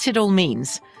 and what it all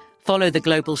means. Follow The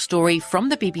Global Story from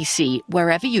the BBC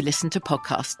wherever you listen to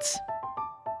podcasts.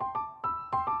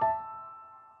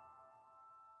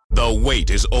 The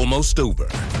wait is almost over.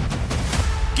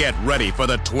 Get ready for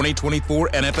the 2024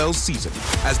 NFL season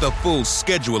as the full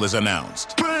schedule is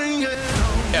announced.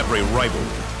 Every rivalry,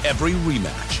 every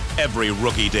rematch, every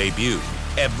rookie debut,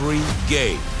 every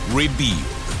game revealed.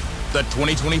 The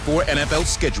 2024 NFL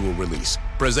schedule release,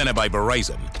 presented by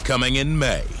Verizon, coming in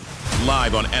May.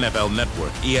 Live on NFL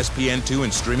Network, ESPN2,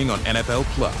 and streaming on NFL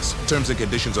Plus. Terms and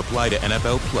conditions apply to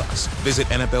NFL Plus. Visit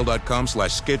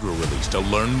NFL.com/schedule release to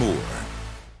learn more.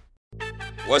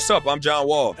 What's up? I'm John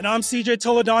Wall. And I'm CJ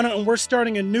Toledano, and we're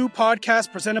starting a new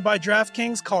podcast presented by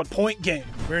DraftKings called Point Game.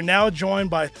 We're now joined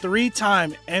by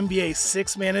three-time NBA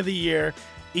Sixth Man of the Year,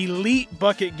 elite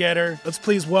bucket getter. Let's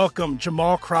please welcome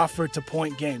Jamal Crawford to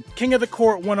Point Game. King of the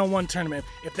Court one-on-one tournament.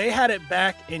 If they had it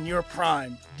back in your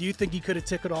prime, do you think you could have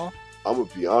took it all? I'm going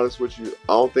to be honest with you.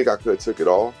 I don't think I could have took it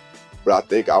all, but I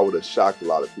think I would have shocked a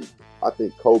lot of people. I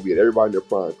think Kobe and everybody in their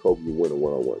prime, Kobe would win a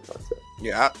one-on-one contest.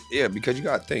 Yeah, because you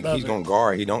got to think. He's going to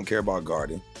guard. He don't care about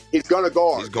guarding. He's going to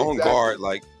guard. He's going to guard.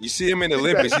 Like, you see him in the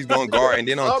Olympics, he's going to guard. And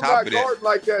then on top of that. I'm not guarding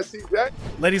like that, CJ.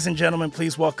 Ladies and gentlemen,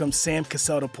 please welcome Sam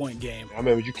Cassell to Point Game. I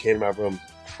remember you came out from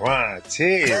crying,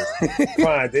 tears.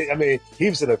 I mean, he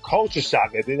was in a culture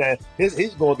shock. And then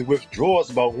he's going through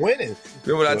withdrawals about winning.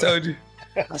 Remember what I told you?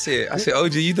 I said,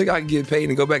 OG, you think I can get paid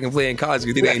and go back and play in college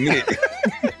because it ain't it?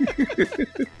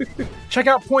 Check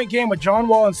out Point Game with John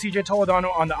Wall and CJ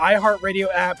Toledano on the iHeartRadio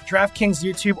app, DraftKings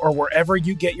YouTube, or wherever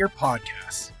you get your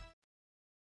podcasts.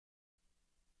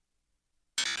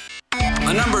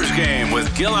 A numbers game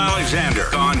with Gil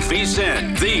Alexander on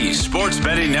VSiN, the Sports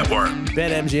Betting Network.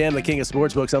 BetMGM, the king of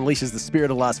sportsbooks, unleashes the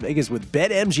spirit of Las Vegas with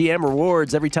BetMGM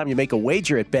rewards. Every time you make a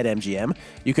wager at BetMGM,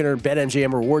 you can earn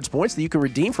BetMGM rewards points that you can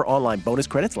redeem for online bonus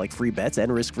credits like free bets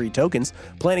and risk-free tokens.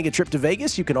 Planning a trip to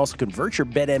Vegas, you can also convert your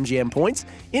BetMGM points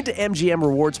into MGM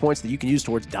rewards points that you can use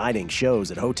towards dining,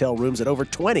 shows, and hotel rooms at over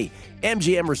 20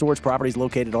 MGM Resorts properties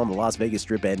located on the Las Vegas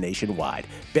Strip and nationwide.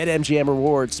 BetMGM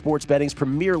Rewards, sports betting's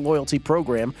premier loyalty program,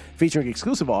 featuring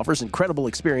exclusive offers, incredible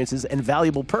experiences, and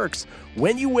valuable perks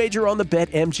when you wager on the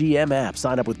BetMGM app.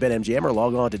 Sign up with BetMGM or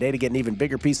log on today to get an even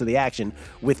bigger piece of the action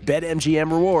with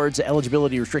BetMGM Rewards.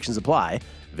 Eligibility restrictions apply.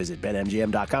 Visit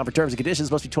BetMGM.com for terms and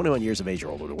conditions. Must be 21 years of age or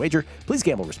older to wager. Please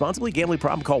gamble responsibly. Gambling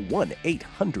problem? Call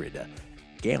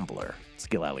 1-800-GAMBLER. It's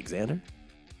Gil Alexander.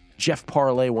 Jeff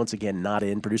Parlay, once again, not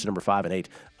in. Producer number 5 and 8.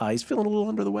 He's feeling a little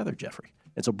under the weather, Jeffrey.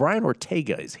 And so Brian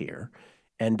Ortega is here.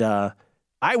 And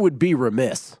I would be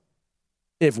remiss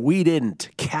if we didn't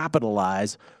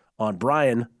capitalize on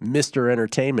Brian, Mr.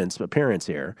 Entertainment's appearance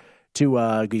here.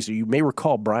 So you may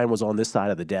recall Brian was on this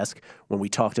side of the desk when we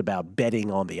talked about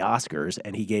betting on the Oscars,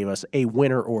 and he gave us a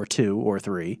winner or two or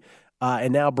three.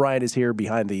 And now Brian is here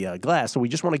behind the glass. So we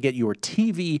just want to get your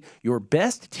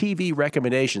best TV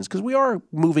recommendations, because we are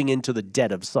moving into the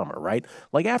dead of summer, right?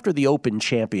 Like after the Open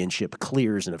Championship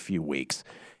clears in a few weeks,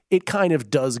 it kind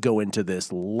of does go into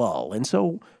this lull. And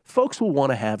so folks will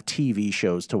want to have TV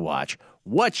shows to watch.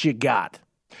 What you got?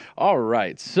 All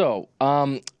right. So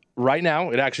right now,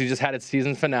 it actually just had its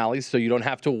season finale, so you don't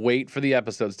have to wait for the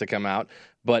episodes to come out.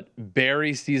 But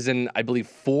Barry season, I believe,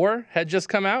 4 had just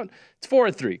come out. It's 4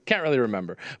 or 3. Can't really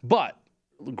remember. But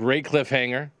great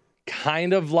cliffhanger.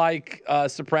 Kind of like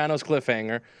Sopranos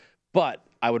cliffhanger. But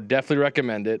I would definitely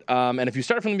recommend it. And if you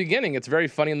start from the beginning, it's very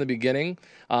funny in the beginning.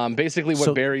 Basically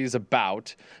what Barry's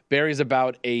about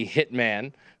a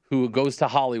hitman who goes to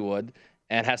Hollywood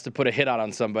and has to put a hit out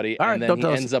on somebody. And then he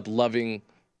ends up loving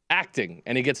acting,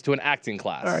 and he gets to an acting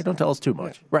class. All right, don't tell us too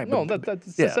much. Right. No,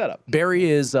 that's the setup. Barry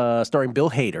is starring Bill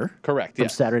Hader. Correct, From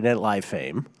yes. Saturday Night Live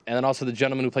fame. And then also the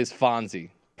gentleman who plays Fonzie.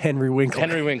 Henry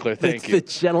Winkler, thank you. The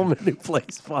gentleman who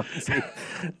plays Fonzie.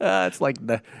 It's like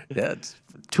it's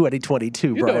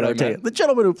 2022, Brian Ortega. The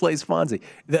gentleman who plays Fonzie.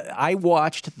 I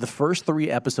watched the first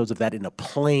 3 episodes of that in a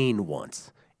plane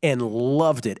once and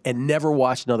loved it and never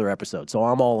watched another episode. So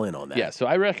I'm all in on that. Yeah, so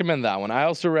I recommend that one. I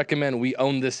also recommend We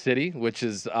Own This City, which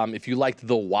is, if you liked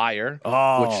The Wire,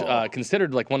 which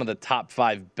considered like one of the top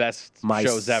 5 best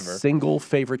shows ever. My single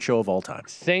favorite show of all time.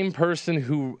 Same person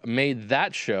who made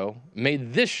that show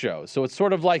made this show. So it's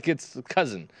sort of like its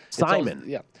cousin.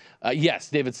 Simon. Yes,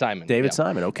 David Simon.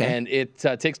 Simon, okay. And it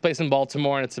takes place in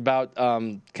Baltimore, and it's about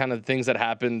kind of things that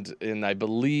happened in, I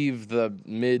believe, the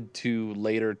mid to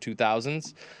later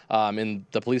 2000s in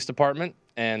the police department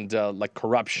and like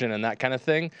corruption and that kind of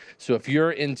thing. So if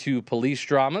you're into police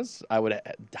dramas, I would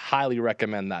highly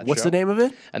recommend that What's show. the name of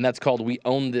it? And that's called We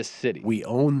Own This City. We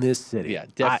Own This City. Yeah,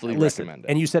 definitely recommend it.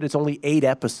 And you said it's only 8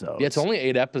 episodes. Yeah, it's only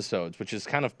 8 episodes, which is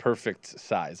kind of perfect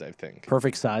size, I think.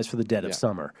 Perfect size for the dead of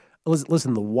summer.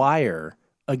 Listen, The Wire,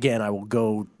 again, I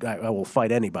will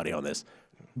fight anybody on this.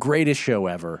 Greatest show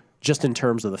ever, just in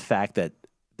terms of the fact that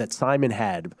Simon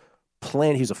had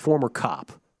planned, he's a former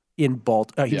cop, in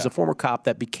Baltimore. He was a former cop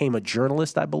that became a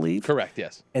journalist, I believe. Correct,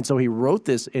 yes. And so he wrote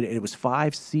this, and it was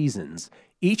 5 seasons,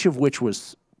 each of which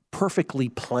was perfectly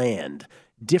planned,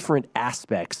 different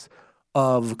aspects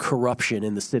of corruption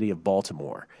in the city of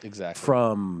Baltimore. Exactly.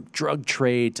 From drug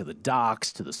trade to the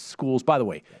docks to the schools. By the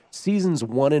way, seasons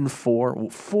 1 and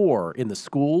 4 in the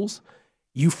schools,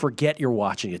 you forget you're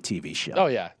watching a TV show. Oh,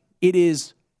 yeah. It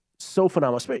is so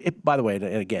phenomenal. By the way, and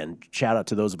again, shout out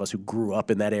to those of us who grew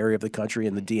up in that area of the country,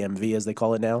 in the DMV, as they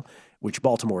call it now, which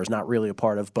Baltimore is not really a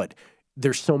part of, but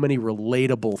there's so many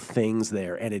relatable things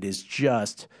there, and it is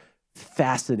just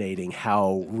fascinating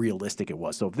how realistic it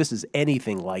was. So if this is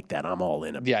anything like that, I'm all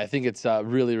in. Yeah, I think it's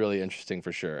really, really interesting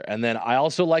for sure. And then I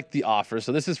also like The Offer.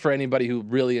 So this is for anybody who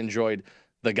really enjoyed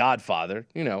The Godfather,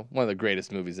 one of the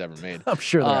greatest movies ever made. I'm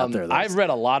sure they're out there. I've read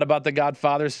a lot about The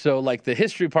Godfather, so like the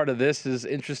history part of this is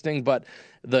interesting, but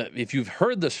if you've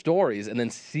heard the stories and then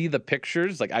see the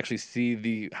pictures, like actually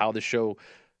see how the show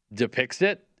depicts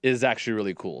it, is actually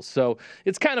really cool. So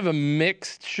it's kind of a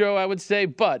mixed show, I would say,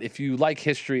 but if you like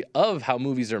history of how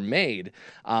movies are made,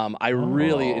 I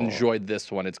really enjoyed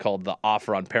this one. It's called The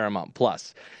Offer on Paramount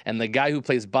Plus. And the guy who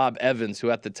plays Bob Evans,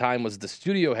 who at the time was the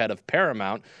studio head of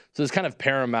Paramount, so it's kind of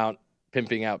Paramount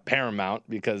pimping out Paramount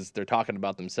because they're talking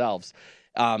about themselves.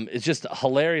 It's just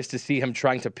hilarious to see him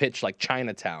trying to pitch like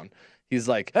Chinatown. He's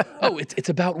like, oh, it's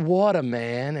about water,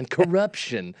 man, and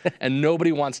corruption. And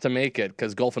nobody wants to make it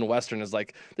because Gulf and Western is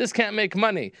like, this can't make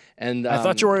money. And I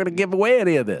thought you were going to give away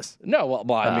any of this. No, well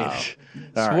I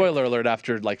mean, spoiler alert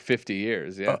after like 50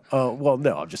 years, yeah. Well,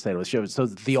 no, I'm just saying it was show. So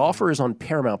The Offer is on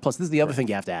Paramount Plus. This is the other thing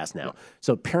you have to ask now.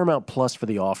 So Paramount Plus for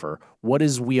The Offer, what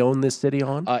is We Own This City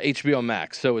on? HBO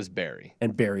Max, so is Barry.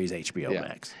 And Barry's HBO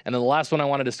Max. And then the last one I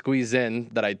wanted to squeeze in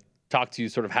that I talked to you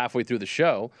sort of halfway through the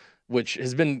show, which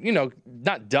has been,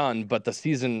 not done, but the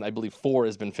season, I believe 4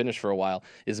 has been finished for a while,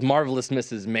 is Marvelous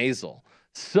Mrs. Maisel.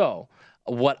 So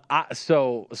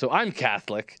I'm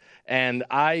Catholic, and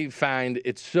I find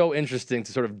it so interesting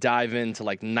to sort of dive into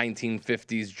like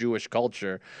 1950s Jewish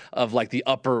culture of like the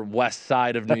Upper West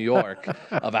Side of New York,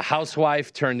 of a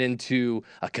housewife turned into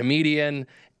a comedian,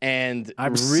 and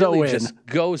just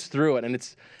goes through it.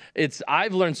 And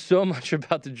I've learned so much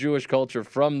about the Jewish culture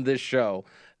from this show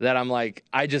that I'm like,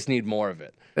 I just need more of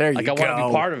it. There you go. I want to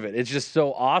be part of it. It's just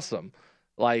so awesome.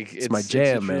 Like it's my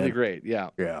jam, it's man. Really great. Yeah.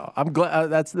 I'm glad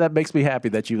that makes me happy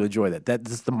that you enjoy that.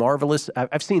 That's the Marvelous.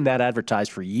 I've seen that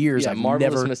advertised for years. Yeah,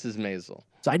 Marvelous Mrs. Maisel.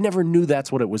 So I never knew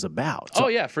that's what it was about. So, oh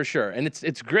yeah, for sure, and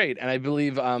it's great. And I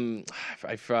believe Rachel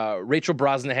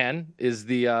Brosnahan is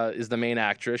the main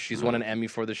actress. She's won an Emmy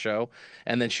for the show,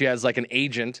 and then she has like an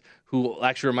agent who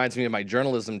actually reminds me of my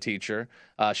journalism teacher.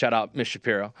 Shout out Miss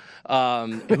Shapiro,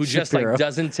 who just like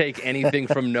doesn't take anything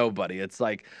from nobody. It's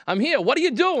like, I'm here. What are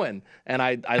you doing? And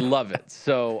I love it.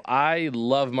 So I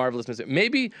love Marvelous Mrs.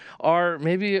 Maybe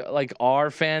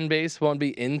our fan base won't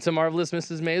be into Marvelous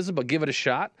Mrs. Maisel, but give it a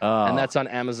shot. And that's on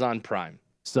Amazon Prime.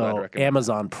 So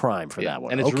Amazon Prime for that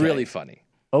one. And it's really funny.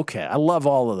 Okay. I love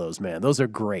all of those, man. Those are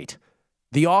great.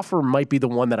 The Offer might be the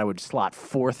one that I would slot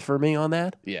 4th for me on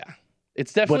that. Yeah.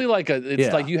 It's definitely like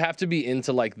you have to be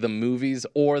into like the movies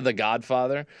or The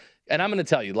Godfather. And I'm going to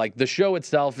tell you, like the show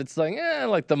itself, it's like,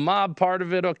 like the mob part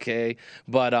of it, okay.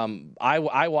 But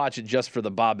I watch it just for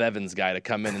the Bob Evans guy to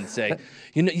come in and say,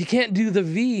 you can't do the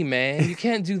V, man. You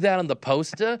can't do that on the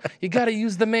poster. You got to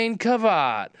use the main cover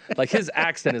art. Like his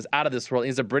accent is out of this world.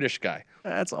 He's a British guy.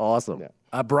 That's awesome.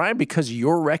 Yeah. Brian, because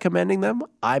you're recommending them,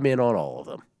 I'm in on all of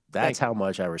them. That's how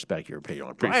much I respect your opinion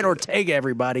on Brian Ortega,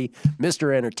 everybody.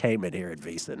 Mr. Entertainment here at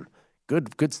VSiN.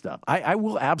 Good stuff. I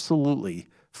will absolutely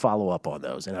follow up on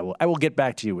those, and I will get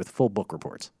back to you with full book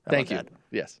reports. Thank you.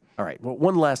 Yes. All right. Well,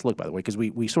 one last look, by the way, because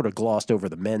we sort of glossed over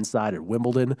the men's side at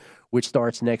Wimbledon, which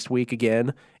starts next week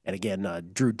again. And again,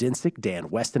 Drew Dinsick, Dan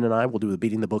Weston, and I will do the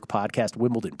Beating the Book podcast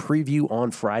Wimbledon preview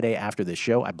on Friday after this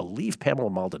show. I believe Pamela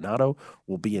Maldonado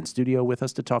will be in studio with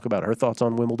us to talk about her thoughts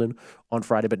on Wimbledon on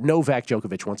Friday. But Novak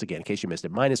Djokovic, once again, in case you missed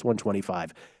it,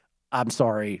 -125. I'm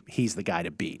sorry, he's the guy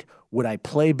to beat. Would I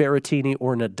play Berrettini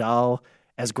or Nadal?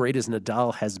 As great as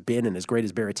Nadal has been and as great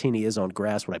as Berrettini is on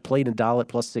grass, would I play Nadal at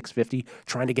 +650,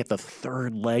 trying to get the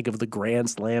 3rd leg of the Grand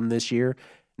Slam this year?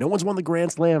 No one's won the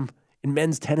Grand Slam in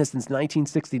men's tennis since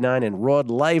 1969, and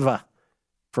Rod Laver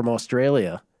from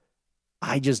Australia.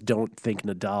 I just don't think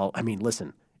Nadal, I mean,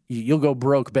 listen, you'll go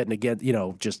broke betting against,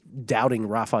 just doubting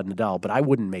Rafa Nadal, but I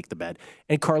wouldn't make the bet.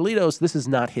 And Carlitos, this is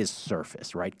not his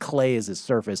surface, right? Clay is his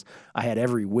surface. I had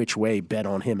every which way bet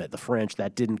on him at the French.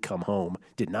 That did not come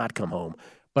home,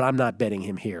 but I'm not betting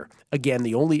him here. Again,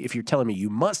 if you're telling me you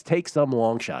must take some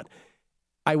long shot,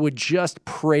 I would just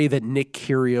pray that Nick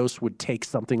Kyrgios would take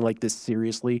something like this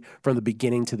seriously from the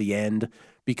beginning to the end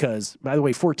because, by the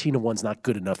way, 14-1 is not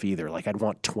good enough either. Like, I'd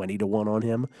want 20-1 on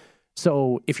him.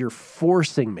 So if you're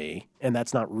forcing me, and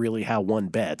that's not really how one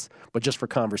bets, but just for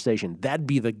conversation, that'd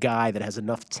be the guy that has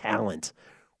enough talent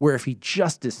where if he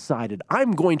just decided,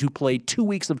 I'm going to play 2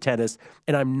 weeks of tennis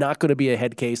and I'm not going to be a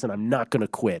head case and I'm not going to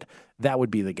quit, that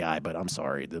would be the guy. But I'm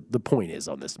sorry, the point is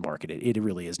on this market, it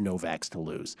really is Novak's to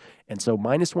lose. And so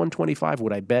minus 125,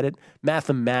 would I bet it?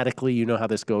 Mathematically, you know how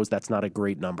this goes. That's not a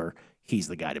great number. He's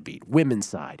the guy to beat. Women's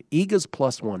side, Iga's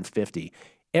plus 150.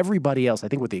 Everybody else, I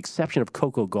think with the exception of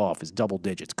Coco Gauff, is double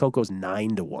digits. Coco's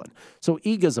 9-1. So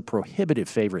Iga's a prohibitive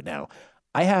favorite now.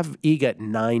 I have Iga at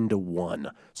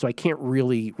 9-1, so I can't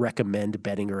really recommend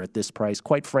betting her at this price.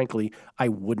 Quite frankly, I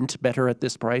wouldn't bet her at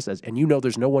this price. And you know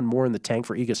there's no one more in the tank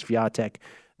for Iga Swiatek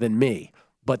than me.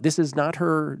 But this is not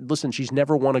her. Listen, she's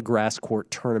never won a grass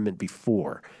court tournament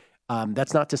before.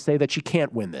 That's not to say that she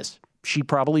can't win this. She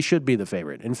probably should be the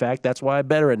favorite. In fact, that's why I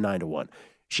bet her at 9-1.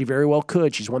 She very well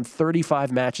could. She's won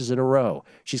 35 matches in a row.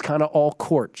 She's kind of all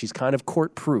court. She's kind of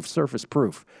court-proof,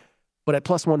 surface-proof. But at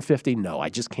plus 150, no, I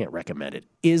just can't recommend it.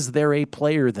 Is there a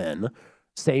player then?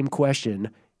 Same question.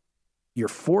 You're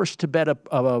forced to bet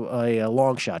a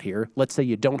long shot here. Let's say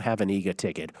you don't have an Iga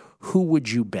ticket. Who would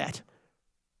you bet?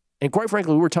 And quite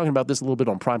frankly, we were talking about this a little bit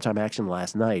on Primetime Action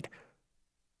last night.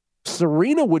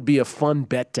 Serena would be a fun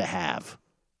bet to have.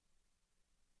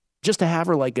 Just to have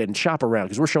her and shop around,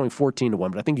 because we're showing 14-1,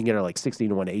 but I think you can get her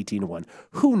 16-1, 18-1.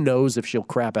 Who knows if she'll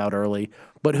crap out early,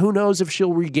 but who knows if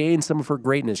she'll regain some of her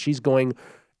greatness. She's going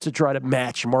to try to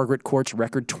match Margaret Court's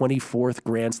record 24th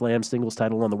Grand Slam singles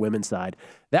title on the women's side.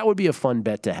 That would be a fun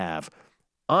bet to have.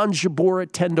 On Jabeur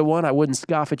at 10-1, I wouldn't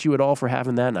scoff at you at all for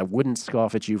having that, and I wouldn't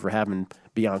scoff at you for having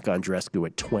Bianca Andreescu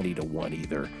at 20-1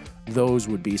 either. Those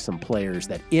would be some players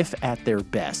that, if at their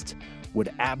best,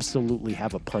 would absolutely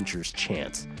have a puncher's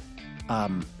chance.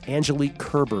 Angelique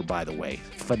Kerber, by the way,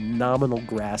 phenomenal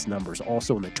grass numbers,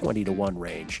 also in the 20-1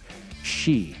 range.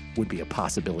 She would be a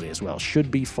possibility as well. Should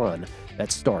be fun.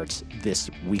 That starts this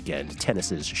weekend.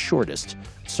 Tennis's shortest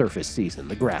surface season,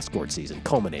 the grass court season,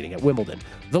 culminating at Wimbledon.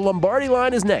 The Lombardi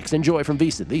Line is next. Enjoy from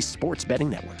VSiN, the Sports Betting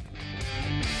Network.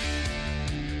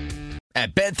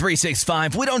 At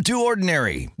Bet365, we don't do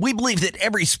ordinary. We believe that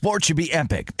every sport should be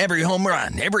epic. Every home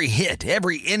run, every hit,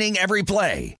 every inning, every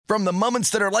play. From the moments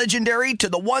that are legendary to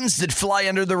the ones that fly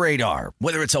under the radar.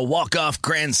 Whether it's a walk-off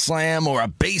grand slam or a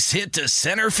base hit to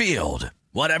center field.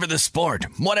 Whatever the sport,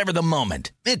 whatever the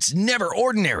moment. It's never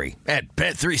ordinary at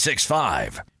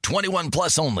Bet365. 21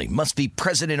 plus only. Must be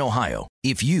present in Ohio.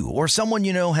 If you or someone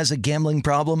you know has a gambling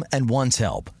problem and wants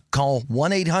help, call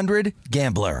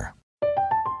 1-800-GAMBLER.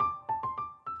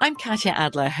 I'm Katya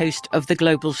Adler, host of The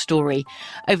Global Story.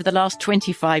 Over the last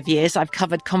 25 years, I've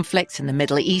covered conflicts in the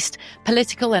Middle East,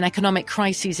 political and economic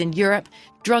crises in Europe,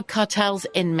 drug cartels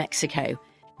in Mexico.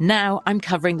 Now I'm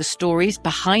covering the stories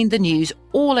behind the news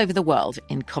all over the world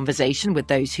in conversation with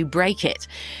those who break it.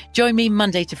 Join me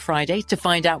Monday to Friday to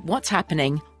find out what's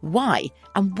happening, why,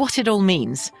 and what it all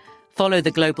means. Follow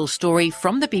The Global Story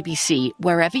from the BBC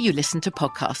wherever you listen to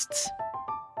podcasts.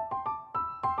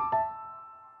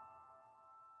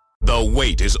 The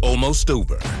wait is almost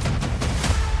over.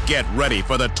 Get ready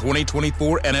for the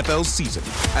 2024 NFL season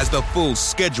as the full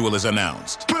schedule is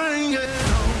announced. Bring it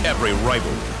on. Every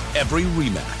rivalry, every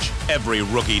rematch, every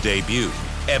rookie debut,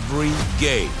 every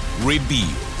game revealed.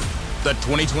 The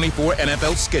 2024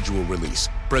 NFL schedule release,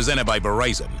 presented by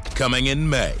Verizon, coming in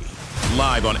May.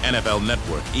 Live on NFL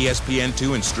Network,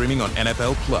 ESPN2, and streaming on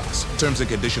NFL Plus. Terms and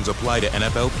conditions apply to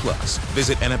NFL Plus.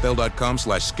 Visit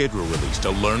NFL.com/schedule release to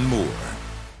learn more.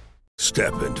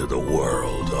 Step into the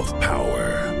world of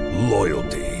power,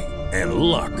 loyalty, and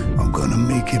luck. I'm gonna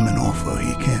make him an offer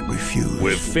he can't refuse.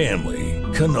 With family,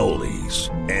 cannolis,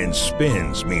 and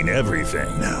spins mean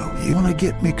everything. Now, you wanna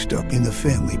get mixed up in the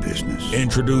family business.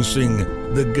 Introducing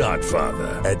The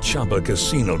Godfather at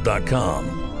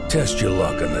ChumbaCasino.com. Test your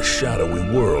luck in the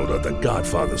shadowy world of The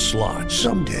Godfather slot.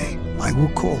 Someday, I will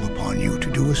call upon you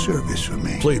to do a service for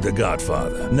me. Play The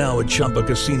Godfather, now at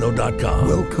ChumbaCasino.com.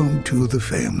 Welcome to the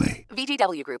family.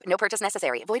 VGW Group. No purchase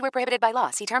necessary. Void where prohibited by law.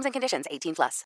 See terms and conditions. 18+.